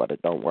phone, but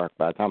it don't work.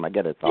 By the time I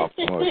get it, it's all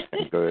smooth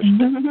and good.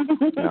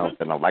 It's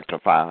been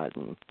electrified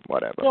and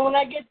whatever. So when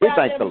I get down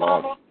there,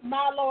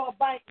 Milo will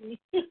bite me.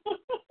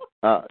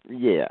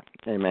 Yeah.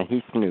 Amen.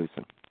 He's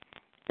snoozing.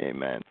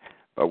 Amen.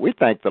 But we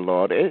thank the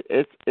Lord.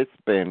 It's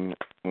been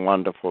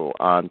wonderful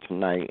on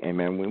tonight.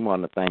 Amen. We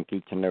want to thank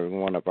each and every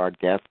one of our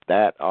guests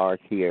that are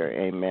here.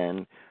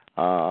 Amen.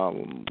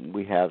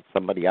 We have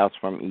somebody else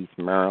from East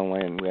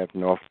Maryland. We have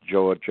North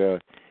Georgia.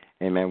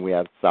 Amen. We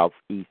have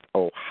Southeast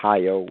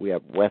Ohio. We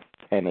have West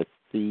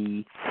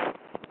Tennessee.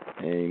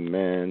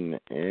 Amen.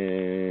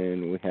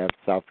 And we have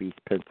Southeast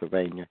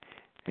Pennsylvania.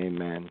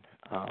 Amen.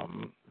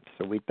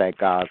 So we thank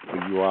God for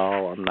you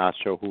all. I'm not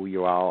sure who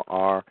you all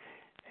are.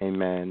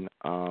 Amen.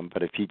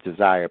 But if you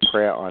desire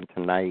prayer on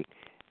tonight,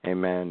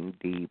 amen,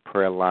 the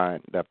prayer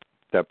line,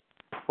 the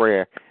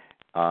prayer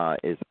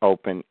is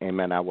open.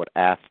 Amen. I would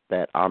ask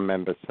that our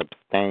members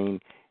abstain.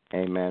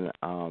 Amen.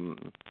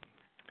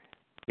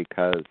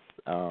 Because,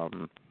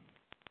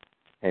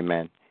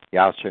 amen,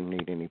 y'all shouldn't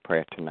need any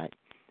prayer tonight.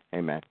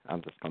 Amen.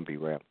 I'm just going to be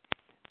real.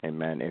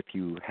 Amen. If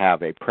you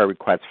have a prayer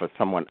request for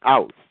someone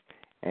else,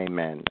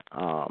 amen,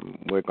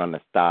 we're going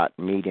to start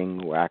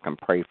meeting where I can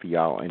pray for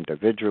y'all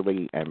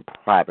individually and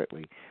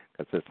privately,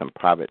 because there's some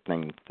private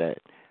things that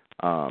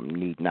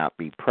need not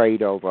be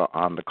prayed over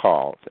on the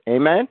calls.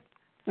 Amen?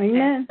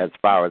 Amen. As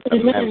far as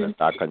the members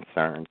are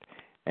concerned.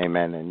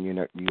 Amen. And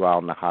you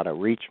all know how to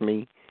reach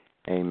me.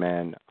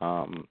 Amen.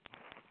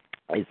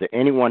 Is there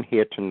anyone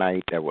here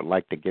tonight that would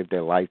like to give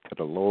their life to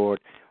the Lord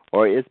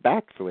or is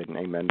backslidden?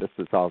 Amen. This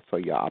is also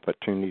your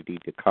opportunity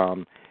to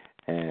come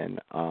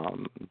and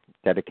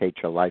dedicate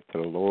your life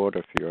to the Lord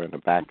if you're in a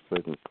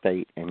backslidden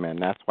state. Amen.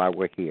 That's why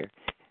we're here.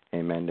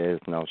 Amen.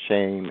 There's no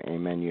shame.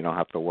 Amen. You don't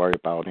have to worry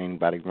about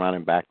anybody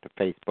running back to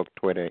Facebook,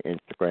 Twitter,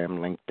 Instagram,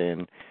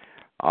 LinkedIn,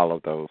 all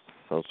of those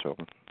social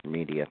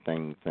media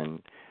things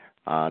and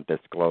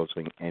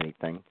disclosing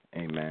anything.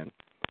 Amen.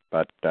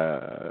 But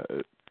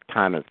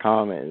time has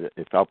come.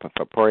 It's open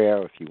for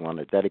prayer. If you want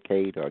to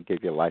dedicate or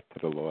give your life to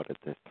the Lord at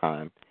this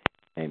time,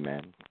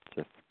 amen.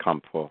 Just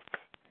come forth.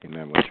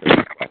 Amen. With your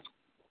request.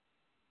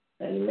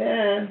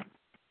 Amen.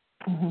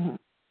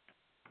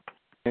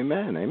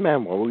 Amen.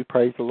 Amen. Well, we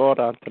praise the Lord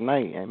on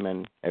tonight.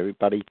 Amen.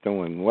 Everybody's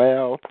doing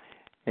well.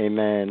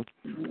 Amen.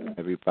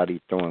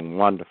 Everybody's doing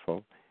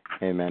wonderful.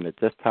 Amen. At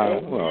this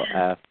time, we'll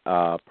ask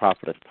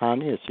Prophetess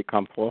Tanya if she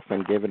come forth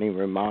and give any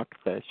remarks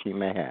that she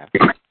may have.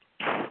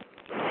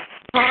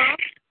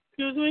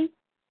 Excuse me?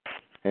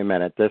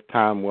 Amen. At this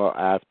time, we'll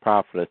ask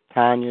Prophetess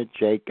Tanya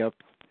Jacobs.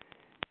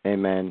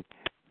 Amen.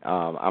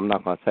 I'm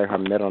not going to say her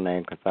middle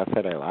name because I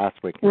said it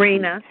last week.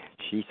 Rena.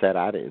 She said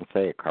I didn't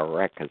say it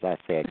correct because I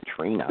said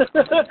Trina.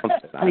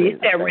 You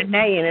said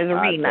Renee and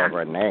it's Rena. I said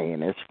Renee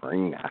and it's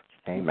Rena.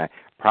 Amen.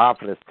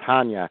 Prophetess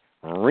Tanya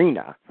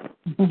Rena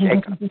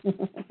Jacobs.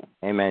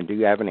 Amen. Do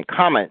you have any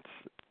comments?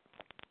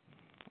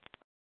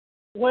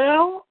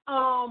 Well,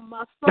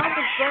 my son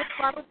was blessed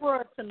by the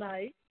word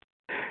tonight.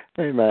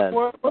 Amen. The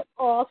word was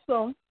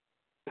awesome.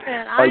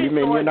 And you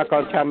mean you're not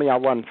going to tell me I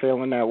wasn't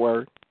feeling that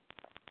word?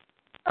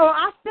 Oh,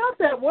 I felt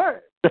that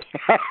word.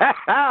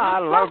 I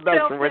love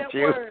that with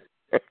you. Word.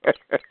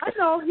 I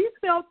know, he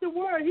felt the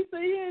word. He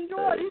said he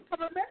enjoyed it. He's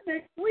coming back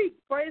next week.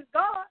 Praise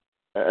God.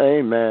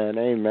 Amen,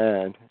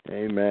 amen,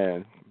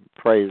 amen.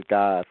 Praise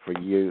God for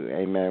you.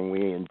 Amen.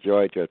 We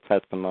enjoyed your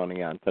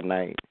testimony on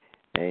tonight.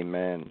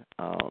 Amen.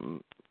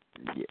 And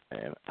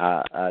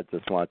I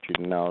just want you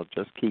to know,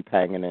 just keep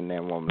hanging in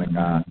there, woman of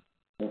God.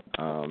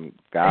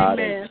 God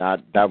Amen. is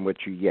not done with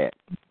you yet.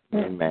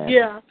 Amen.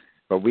 Yeah.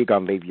 But we're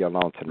going to leave you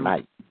alone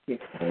tonight.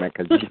 Amen,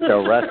 because you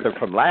still rested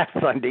from last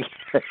Sunday.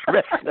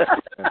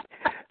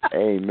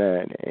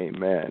 Amen,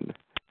 amen.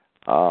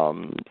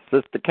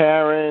 Sister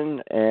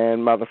Karen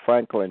and Mother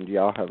Franklin, do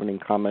y'all have any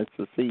comments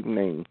this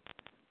evening?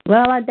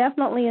 Well, I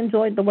definitely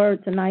enjoyed the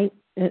word tonight.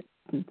 It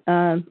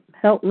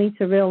helped me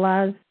to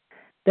realize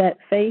that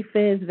faith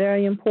is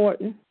very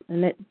important,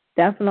 and it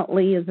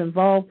definitely is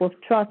involved with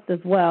trust as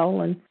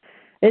well. And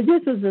it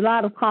just was a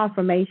lot of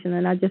confirmation,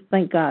 and I just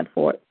thank God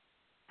for it.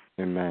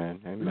 Amen,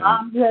 amen.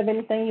 Mom, you have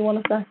anything you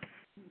want to say?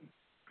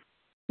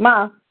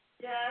 Mom,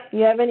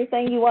 you have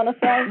anything you want to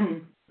say?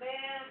 Ma'am.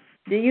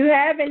 Do you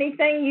have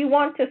anything you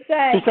want to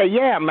say? She said,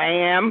 yeah,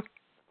 ma'am.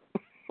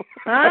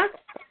 Huh?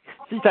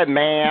 She said,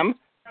 ma'am.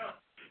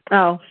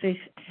 Oh,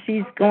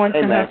 she's going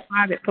to her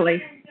private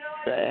place.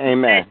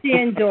 Amen. She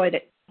enjoyed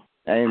it.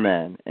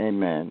 Amen,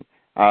 amen.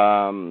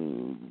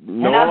 And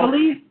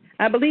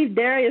I believe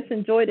Darius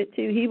enjoyed it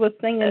too. He was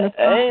singing the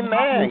song.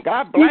 Amen.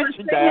 God bless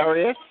you,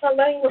 Darius.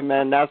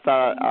 Amen. That's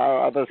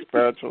our other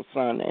spiritual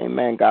son.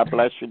 Amen. God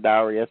bless you,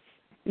 Darius.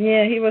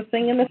 Yeah, he was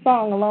singing the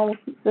song along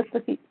with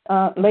Sister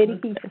Lady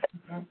Keisha.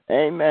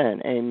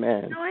 Amen.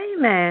 Amen. Oh,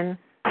 amen.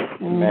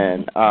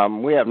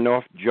 Amen. We have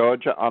North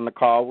Georgia on the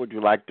call. Would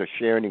you like to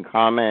share any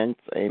comments?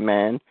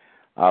 Amen.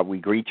 We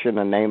greet you in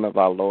the name of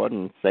our Lord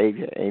and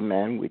Savior.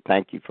 Amen. We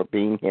thank you for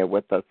being here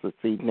with us this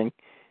evening.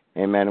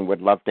 Amen. And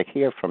would love to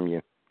hear from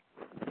you.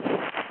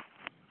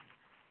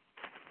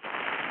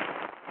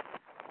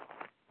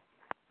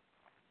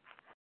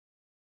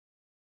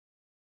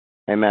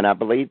 Amen. I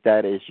believe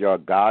that is your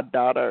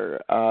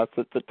goddaughter,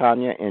 Sister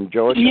Tanya, in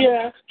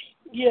Georgia.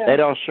 Yeah. They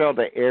don't show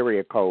the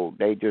area code.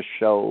 They just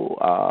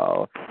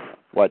show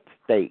what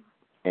state.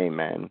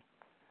 Amen.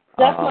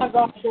 That's my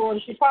goddaughter.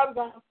 She probably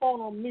got her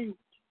phone on mute.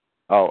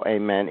 Oh,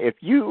 amen. If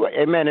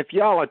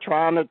y'all are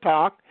trying to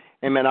talk,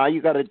 amen, all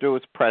you got to do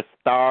is press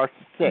 *6,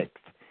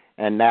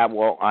 and that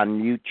will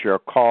unmute your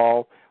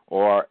call,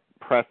 or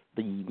press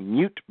the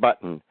mute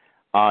button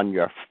on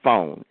your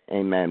phone.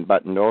 Amen.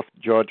 But North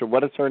Georgia,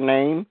 what is her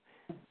name?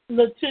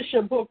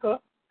 Letitia Booker.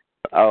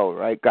 Oh,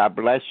 right. God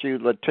bless you,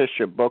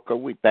 Letitia Booker.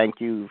 We thank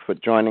you for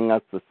joining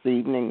us this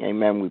evening.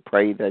 Amen. We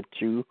pray that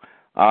you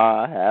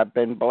have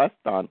been blessed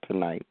on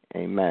tonight.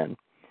 Amen.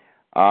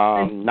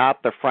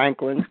 Not the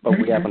Franklins, but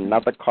we have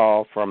another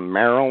call from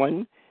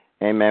Maryland.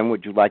 Amen.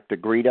 Would you like to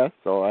greet us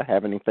or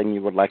have anything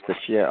you would like to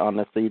share on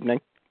this evening?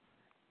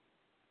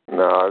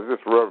 No, it's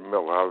just Reverend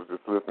Miller. I was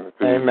just listening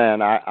to you.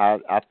 Amen.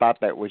 I thought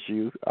that was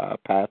you,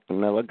 Pastor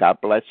Miller. God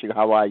bless you.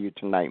 How are you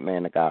tonight,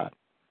 man of God?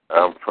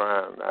 I'm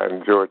fine. I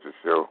enjoyed your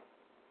show.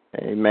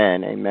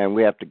 Amen. Amen.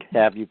 We have to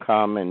have you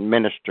come and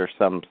minister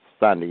some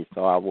Sunday,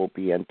 so I will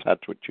be in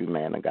touch with you,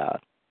 man of God.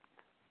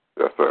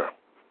 Yes, sir.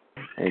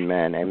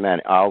 Amen. Amen.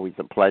 Always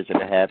a pleasure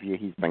to have you.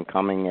 He's been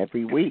coming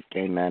every week.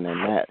 Amen.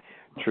 And that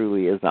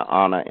truly is an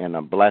honor and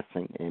a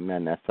blessing.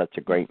 Amen. That such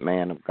a great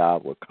man of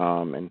God will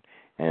come and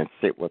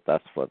sit with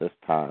us for this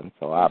time.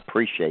 So I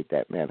appreciate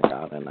that, man of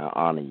God, and I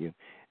honor you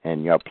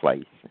in your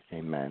place.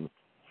 Amen.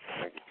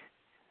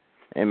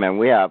 Amen.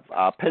 We have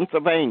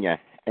Pennsylvania.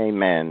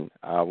 Amen.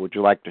 Would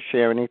you like to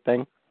share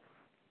anything?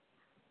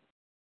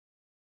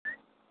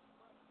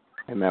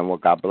 Amen. Well,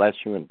 God bless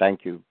you, and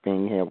thank you for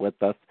being here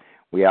with us.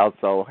 We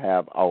also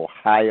have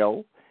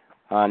Ohio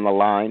on the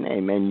line.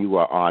 Amen. You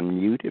are on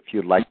mute. If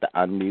you'd like to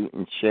unmute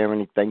and share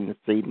anything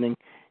this evening,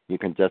 you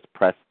can just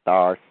press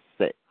 *6.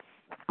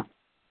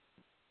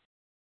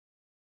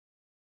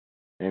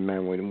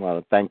 Amen. We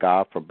want to thank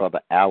God for Brother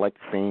Alex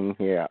being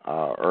here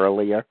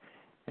earlier.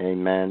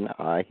 Amen.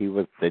 He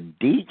was the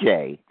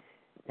DJ,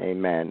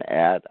 amen,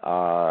 at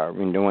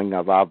renewing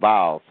of our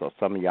vows. So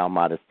some of y'all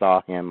might have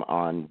saw him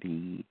on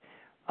the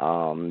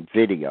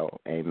video.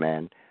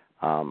 Amen.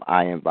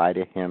 I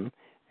invited him,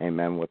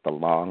 amen, with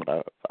along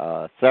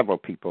several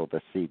people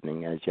this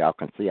evening. As y'all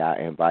can see, I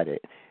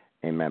invited,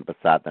 amen,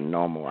 beside the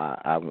normal.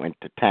 I went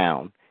to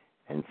town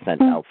and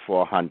sent out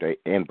 400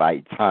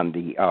 invites on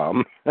the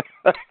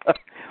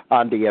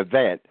on the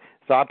event.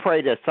 So I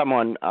pray that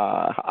someone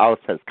else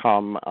has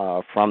come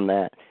from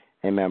that.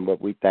 Amen.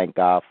 But we thank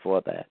God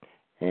for that.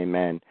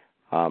 Amen.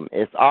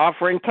 It's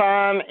offering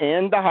time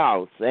in the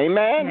house.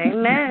 Amen.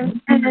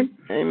 Amen.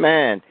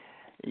 Amen.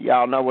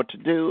 Y'all know what to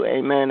do.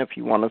 Amen. If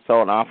you want to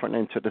sow an offering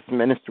into this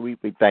ministry,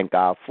 we thank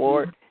God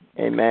for it.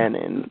 Amen.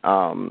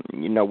 And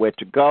you know where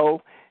to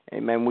go.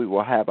 Amen. We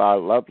will have our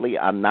lovely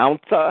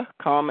announcer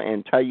come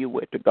and tell you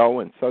where to go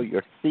and sow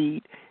your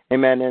seed.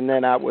 Amen. And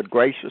then I would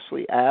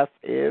graciously ask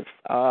if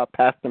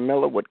Pastor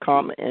Miller would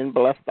come and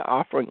bless the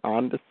offering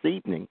on this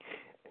evening.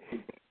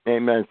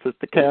 Amen.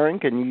 Sister Karen,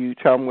 can you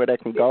tell them where they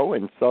can go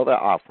and sow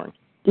their offering?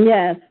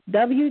 Yes,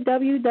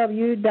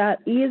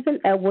 www.E as in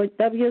Edward,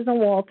 W as in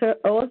Walter,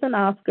 O as in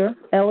Oscar,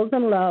 L as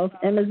in Love,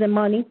 M as in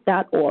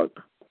Money.org.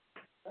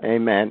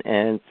 Amen.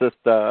 And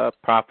Sister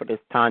Prophetess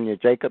Tanya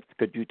Jacobs,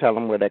 could you tell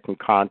them where they can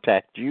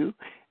contact you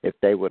if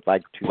they would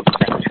like to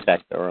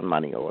check their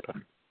money order?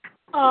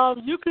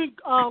 You can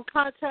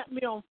contact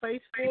me on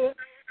Facebook.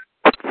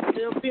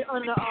 It'll be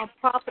under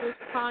Prophetess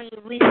Tanya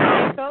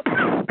Jacobs.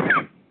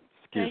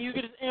 And you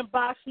can just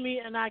inbox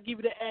me, and I'll give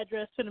you the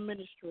address to the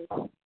ministry.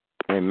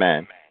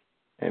 Amen.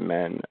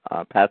 Amen.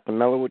 Pastor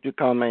Miller, would you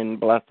come and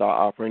bless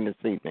our offering this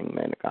evening,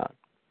 man of God?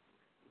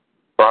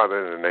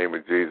 Father, in the name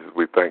of Jesus,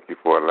 we thank you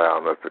for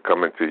allowing us to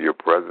come into your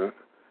presence,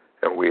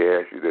 and we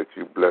ask you that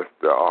you bless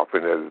the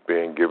offering that is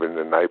being given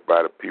tonight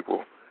by the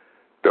people,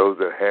 those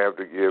that have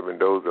to give and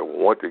those that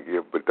want to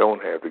give but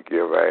don't have to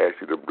give. I ask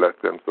you to bless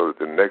them so that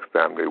the next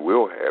time they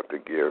will have to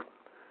give.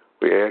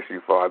 We ask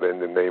you, Father, in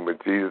the name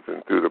of Jesus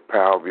and through the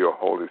power of your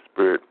Holy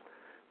Spirit,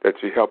 that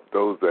you help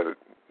those that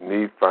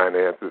need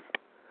finances.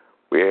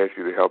 We ask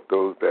you to help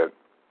those that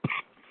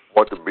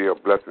want to be a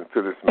blessing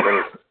to this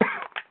ministry.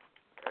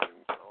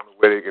 The only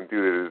way they can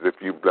do that is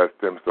if you bless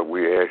them, so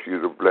we ask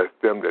you to bless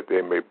them that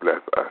they may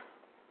bless us.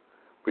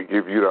 We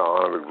give you the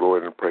honor, the glory,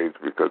 and the praise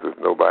because there's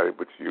nobody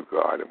but you,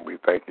 God, and we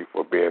thank you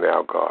for being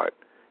our God.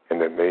 In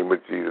the name of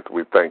Jesus,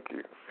 we thank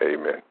you.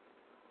 Amen.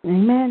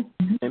 Amen.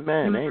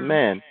 Amen.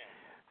 Amen.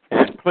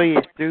 And please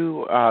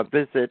do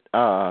visit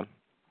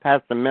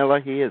Pastor Miller.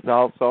 He is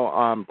also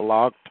on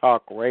Blog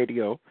Talk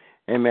Radio.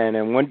 Amen.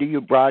 And when do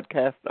you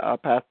broadcast,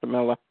 Pastor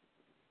Miller?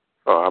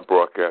 I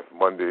broadcast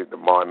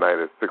tomorrow night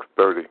at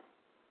 6:30.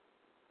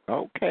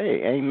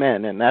 Okay.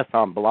 Amen. And that's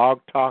on Blog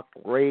Talk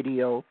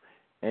Radio.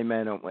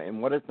 Amen.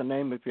 And what is the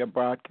name of your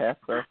broadcast,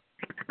 sir?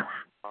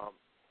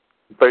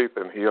 Faith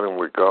and Healing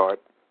with God.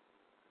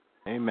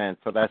 Amen.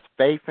 So that's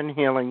Faith and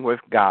Healing with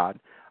God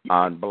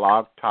on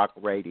Blog Talk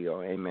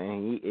Radio.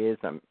 Amen. He is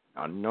an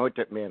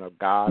anointed man of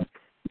God.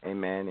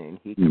 Amen. And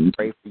he can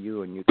pray for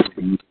you and you can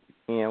receive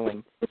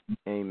healing.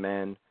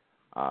 Amen.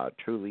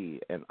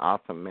 Truly an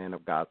awesome man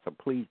of God. So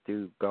please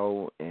do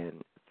go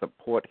and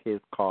support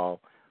his call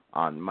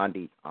on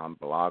Monday on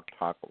Blog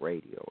Talk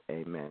Radio.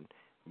 Amen.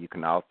 You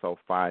can also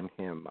find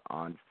him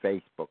on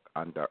Facebook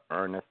under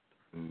Ernest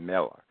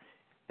Miller.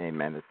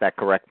 Amen. Is that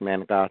correct,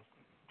 man of God?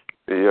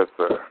 Yes,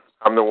 sir.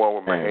 I'm the one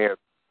with my hands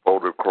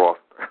folded across.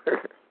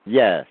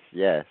 Yes.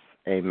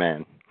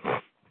 Amen.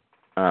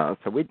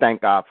 So we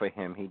thank God for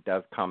him. He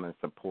does come and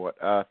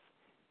support us.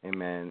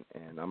 Amen.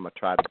 And I'm going to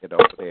try to get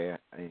over there,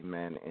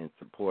 amen, and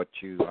support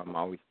you. I'm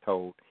always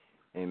told,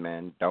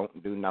 amen,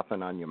 don't do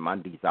nothing on your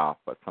Mondays off,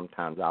 but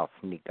sometimes I'll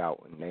sneak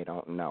out and they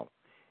don't know.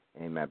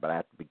 Amen. But I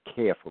have to be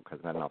careful because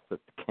I know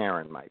Sister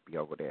Karen might be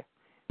over there.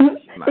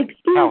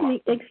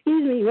 Excuse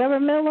me,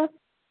 Reverend Miller?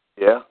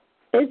 Yeah?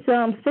 It's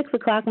 6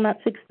 o'clock, not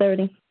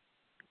 6:30.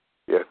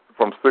 Yes,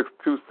 from 6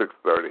 to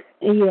 6:30.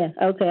 Yeah,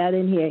 okay, I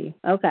didn't hear you.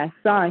 Okay,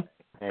 sorry.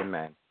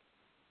 Amen.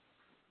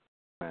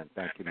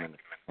 Thank you, Minister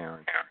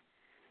Karen.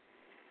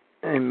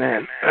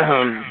 Amen.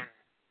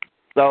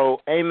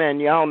 So, amen,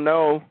 y'all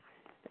know,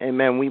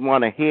 amen, we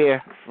want to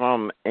hear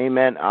from,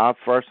 amen, our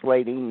First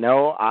Lady.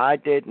 No, I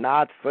did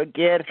not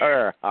forget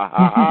her. Ha,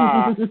 ha,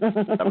 ha.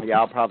 Some of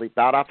y'all probably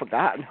thought I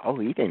forgot. Oh,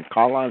 he didn't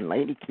call on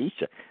Lady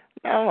Keisha.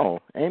 No,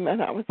 amen,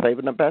 I was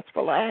saving the best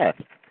for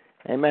last.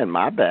 Amen,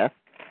 my best.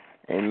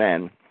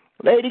 Amen.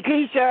 Lady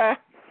Keisha,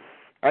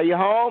 are you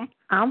home?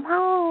 I'm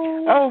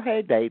home. Oh,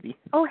 hey, baby.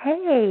 Oh,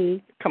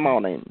 hey. Come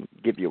on in,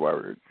 give your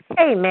words.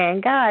 Hey,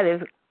 man, God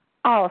is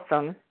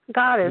awesome.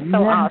 God is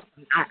so awesome.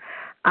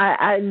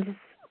 I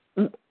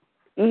just,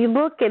 you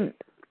look at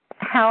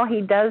how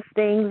he does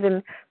things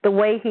and the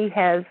way he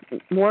has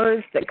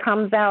words that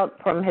comes out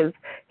from his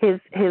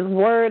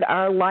word,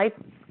 our life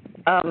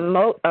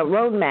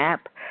roadmap,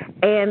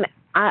 and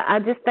I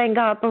just thank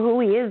God for who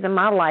he is in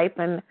my life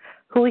and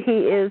who he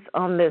is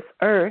on this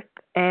earth,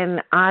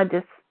 and I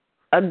just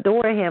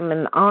adore him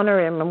and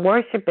honor him and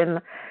worship.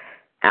 And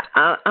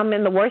I'm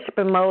in the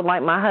worshiping mode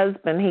like my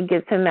husband. He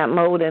gets in that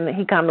mode and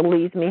he kind of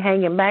leaves me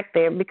hanging back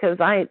there because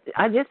I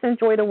just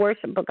enjoy the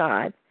worship of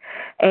God.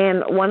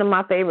 And one of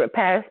my favorite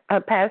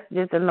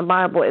passages in the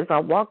Bible is I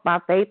walk by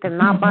faith and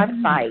not by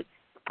sight.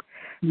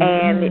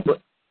 And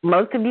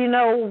most of you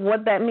know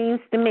what that means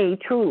to me,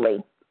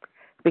 truly,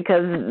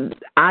 because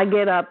I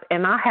get up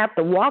and I have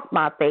to walk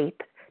by faith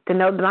to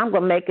know that I'm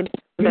going to make it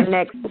the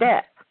next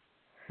step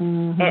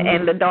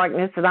in the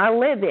darkness that I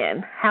live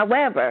in.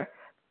 However,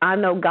 I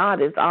know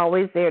God is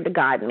always there to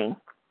guide me.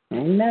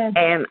 Amen.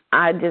 And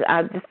I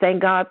just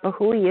thank God for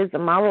who He is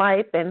in my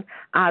life, and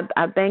I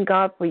thank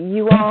God for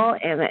you all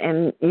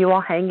and you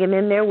all hanging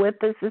in there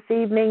with us this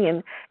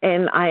evening,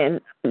 and I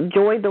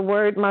enjoy the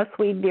word, my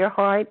sweet dear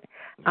heart.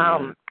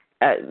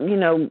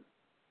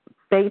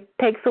 Faith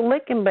takes a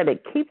licking, but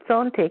it keeps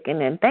on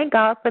ticking, and thank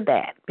God for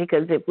that.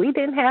 Because if we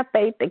didn't have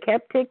faith that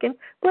kept ticking,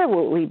 where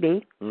would we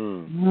be?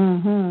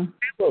 Where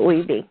would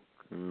we be?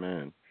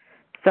 Amen.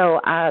 So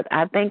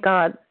I thank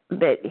God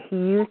that He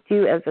used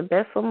you as a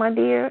vessel, my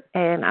dear,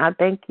 and I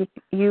thank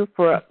you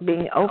for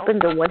being open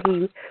to what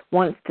He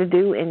wants to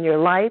do in your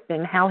life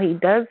and how He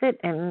does it,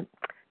 and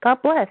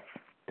God bless.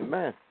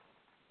 Amen.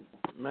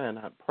 Amen.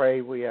 I pray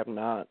we have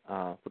not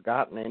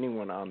forgotten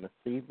anyone on this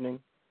evening.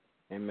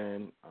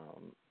 Amen.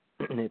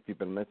 If you've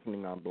been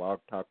listening on Blog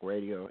Talk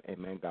Radio,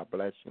 amen, God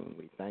bless you, and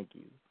we thank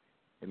you,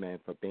 amen,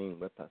 for being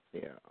with us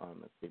here on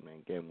this evening.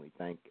 Again, we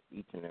thank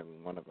each and every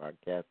one of our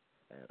guests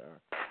that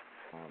are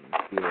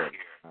here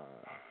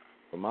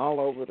from all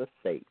over the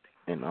state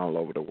and all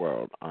over the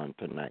world on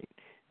tonight.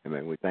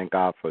 Amen. We thank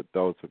God for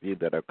those of you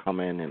that are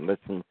coming and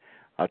listen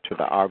to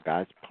the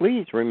archives.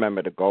 Please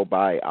remember to go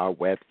by our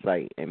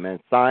website,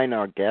 amen, sign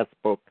our guest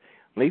book,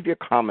 leave your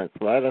comments,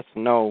 let us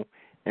know,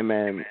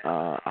 amen,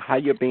 how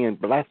you're being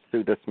blessed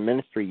through this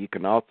ministry. You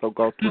can also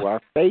go to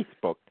our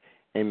Facebook,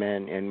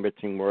 amen,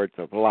 Enriching Words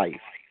of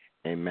Life,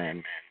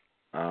 amen.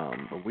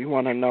 But we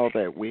want to know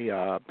that we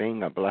are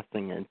being a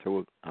blessing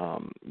into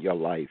your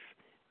life,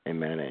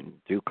 amen. And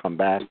do come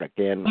back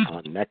again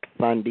on next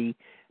Sunday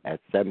at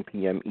 7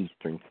 p.m.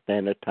 Eastern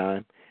Standard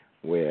Time,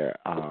 where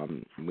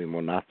we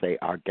will not say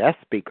our guest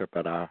speaker,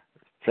 but our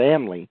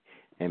family,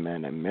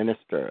 amen, and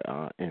minister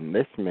in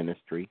this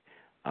ministry,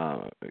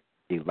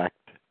 elect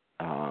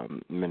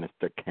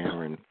Minister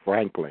Karen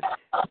Franklin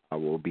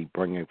will be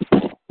bringing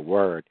forth the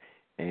word.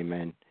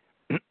 Amen.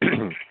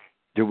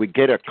 Do we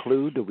get a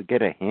clue? Do we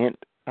get a hint,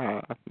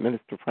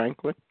 Minister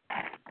Franklin?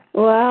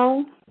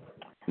 Well,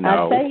 No.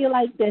 I'll tell you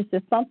like this.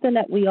 It's something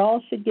that we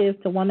all should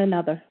give to one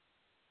another.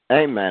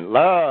 Amen.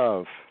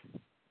 Love.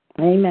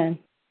 Amen.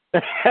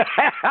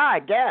 I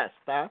guess,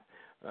 huh?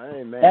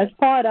 Amen. That's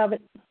part of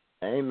it.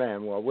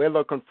 Amen. Well, we're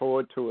looking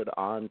forward to it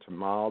on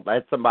tomorrow.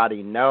 Let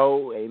somebody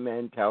know.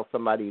 Amen. Tell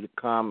somebody to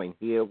come and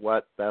hear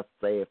what thus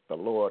saith the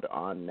Lord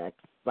on next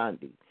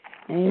Sunday.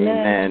 Amen.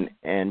 Amen.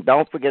 And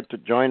don't forget to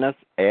join us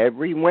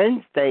every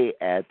Wednesday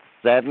at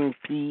 7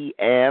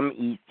 p.m.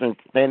 Eastern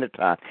Standard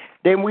Time.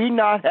 Did we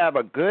not have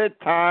a good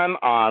time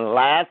on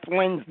last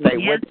Wednesday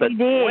with the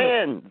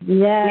twins?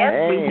 Yes,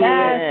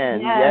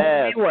 Amen.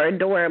 Yes. They were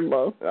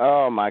adorable.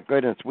 Oh, my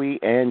goodness. We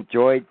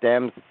enjoyed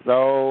them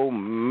so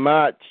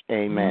much.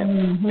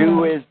 Amen.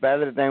 Two is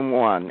better than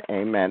one.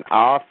 Amen.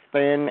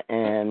 Austin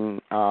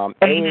and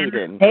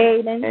Aiden.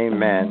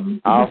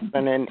 Amen.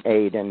 Austin and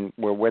Aiden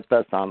were with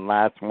us on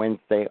last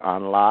Wednesday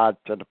on Live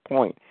to the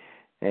Point.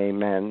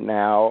 Amen.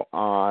 Now,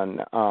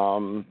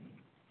 on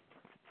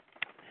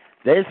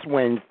this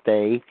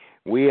Wednesday,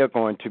 we are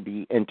going to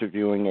be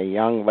interviewing a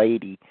young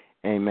lady,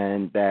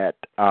 amen, that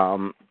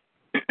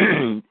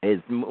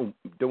is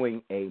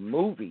doing a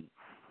movie,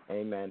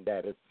 amen,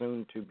 that is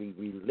soon to be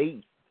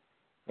released,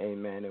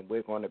 amen, and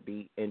we're going to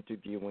be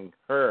interviewing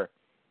her,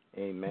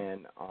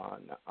 amen, on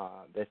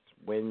this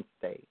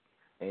Wednesday,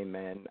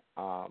 amen.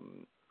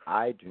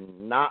 I do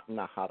not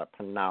know how to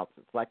pronounce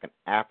it. It's like an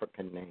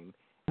African name.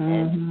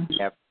 N-F-A-T-E-R-I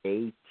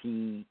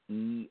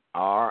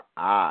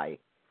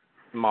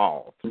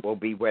Smalls will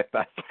be with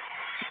us.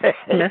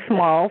 Miss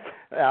Smalls.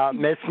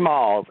 Miss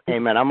Smalls,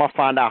 amen. I'm going to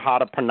find out how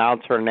to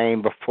pronounce her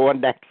name before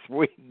next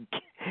week.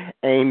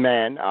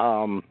 Amen.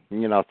 Some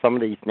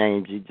of these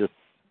names you just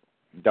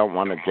don't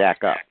want to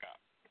jack up.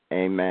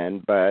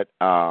 Amen. But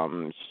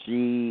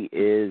she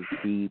is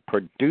the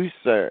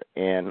producer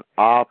and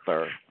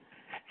author,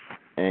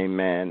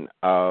 amen,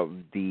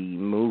 of the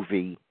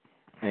movie,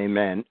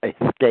 amen,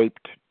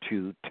 Escaped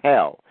to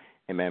Tell.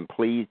 Amen.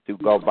 Please do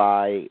go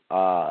by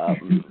our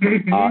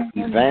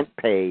event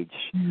page,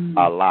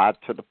 Live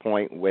to the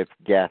Point with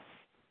guests,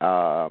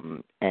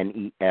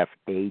 N-E-F-A-T-E-R-I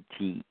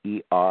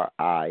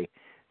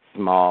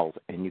Smalls,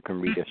 and you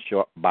can read a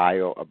short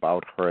bio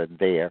about her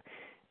there.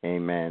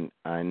 Amen.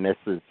 And this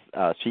is,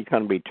 she's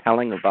going to be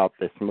telling about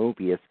this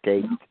movie,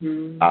 Escape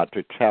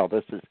to Tell.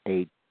 This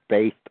is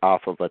based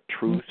off of a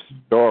true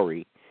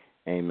story,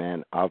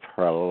 amen, of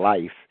her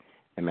life.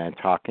 Amen,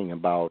 talking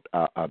about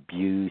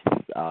abuse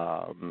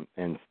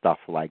and stuff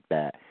like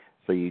that.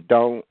 So you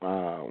don't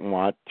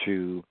want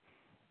to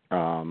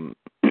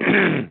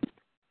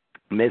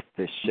miss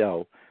the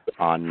show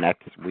on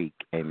next week.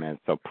 Amen.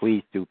 So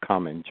please do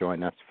come and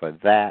join us for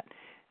that.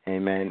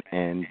 Amen.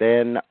 And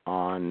then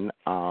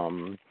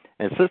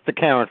and Sister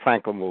Karen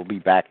Franklin will be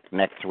back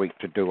next week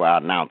to do our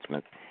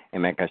announcements.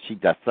 Amen, because she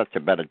does such a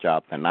better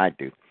job than I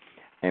do.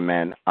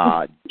 Amen.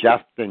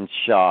 Justin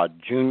Shaw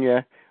Jr.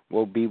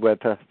 will be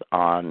with us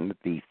on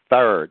the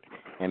 3rd.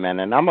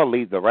 Amen. And I'm going to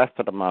leave the rest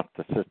of the month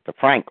to Sister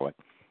Franklin.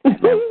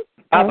 Amen.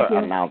 Other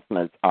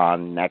announcements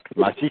on next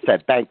month. She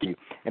said thank you.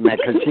 Amen,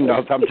 because she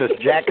knows I'm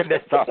just jacking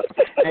this up.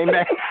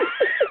 Amen.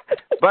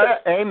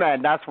 But,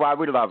 amen, that's why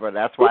we love her.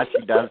 That's why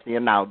she does the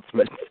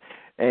announcements.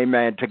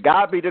 Amen. To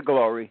God be the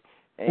glory.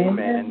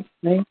 Amen.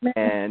 Amen.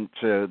 And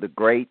to the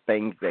great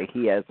things that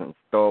he has in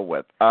store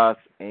with us.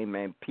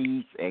 Amen.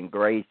 Peace and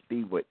grace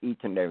be with each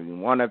and every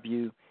one of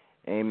you.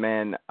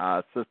 Amen.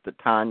 Sister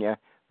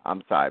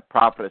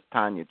Prophetess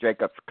Tanya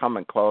Jacobs, come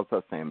and close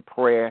us in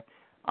prayer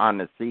on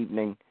this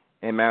evening.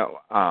 Amen.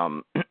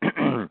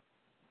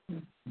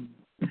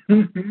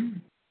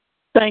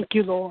 Thank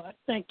you, Lord.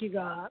 Thank you,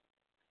 God.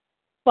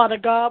 Father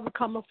God, we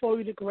come before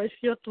you to grace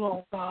your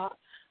throne, God.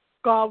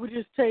 God, we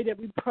just say that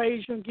we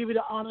praise you and give you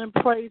the honor and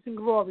praise and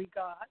glory,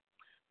 God.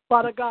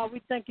 Father God,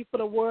 we thank you for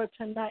the word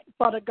tonight,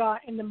 Father God,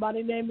 in the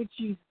mighty name of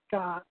Jesus,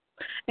 God.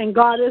 And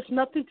God, there's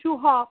nothing too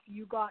hard for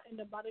you, God, in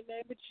the mighty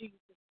name of Jesus.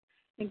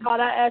 And God,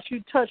 I ask you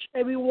to touch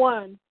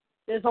everyone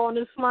that's on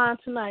this line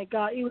tonight,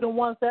 God, even the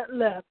ones that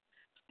left.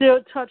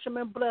 Still touch them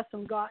and bless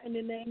them, God, in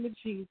the name of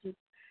Jesus.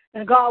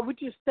 And God, we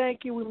just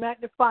thank you. We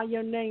magnify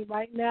your name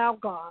right now,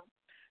 God.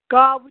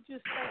 God, we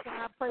just thank you.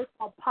 And I pray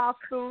for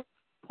Apostle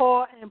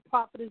Paul and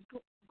Prophetess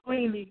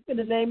Greenlee in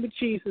the name of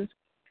Jesus.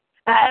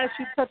 I ask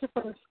you to touch it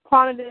from the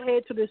crown of their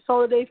head to the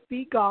sole of their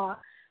feet, God.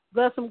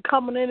 Bless them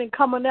coming in and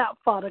coming out,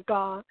 Father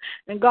God.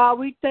 And God,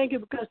 we thank you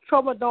because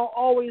trouble don't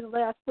always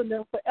last for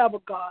them forever,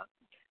 God.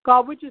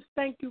 God, we just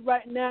thank you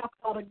right now,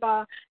 Father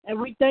God, and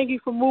we thank you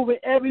for moving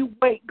every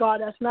weight,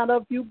 God, that's not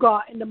of you,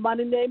 God, in the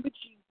mighty name of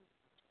Jesus.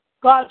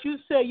 God, you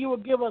said you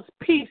would give us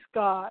peace,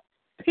 God.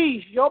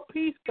 Peace, your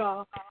peace,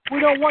 God. We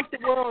don't want the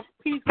world's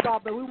peace,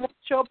 God, but we want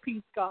your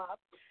peace, God.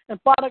 And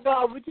Father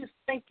God, we just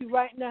thank you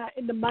right now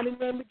in the mighty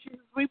name of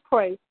Jesus. We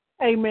pray.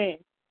 Amen.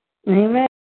 Amen.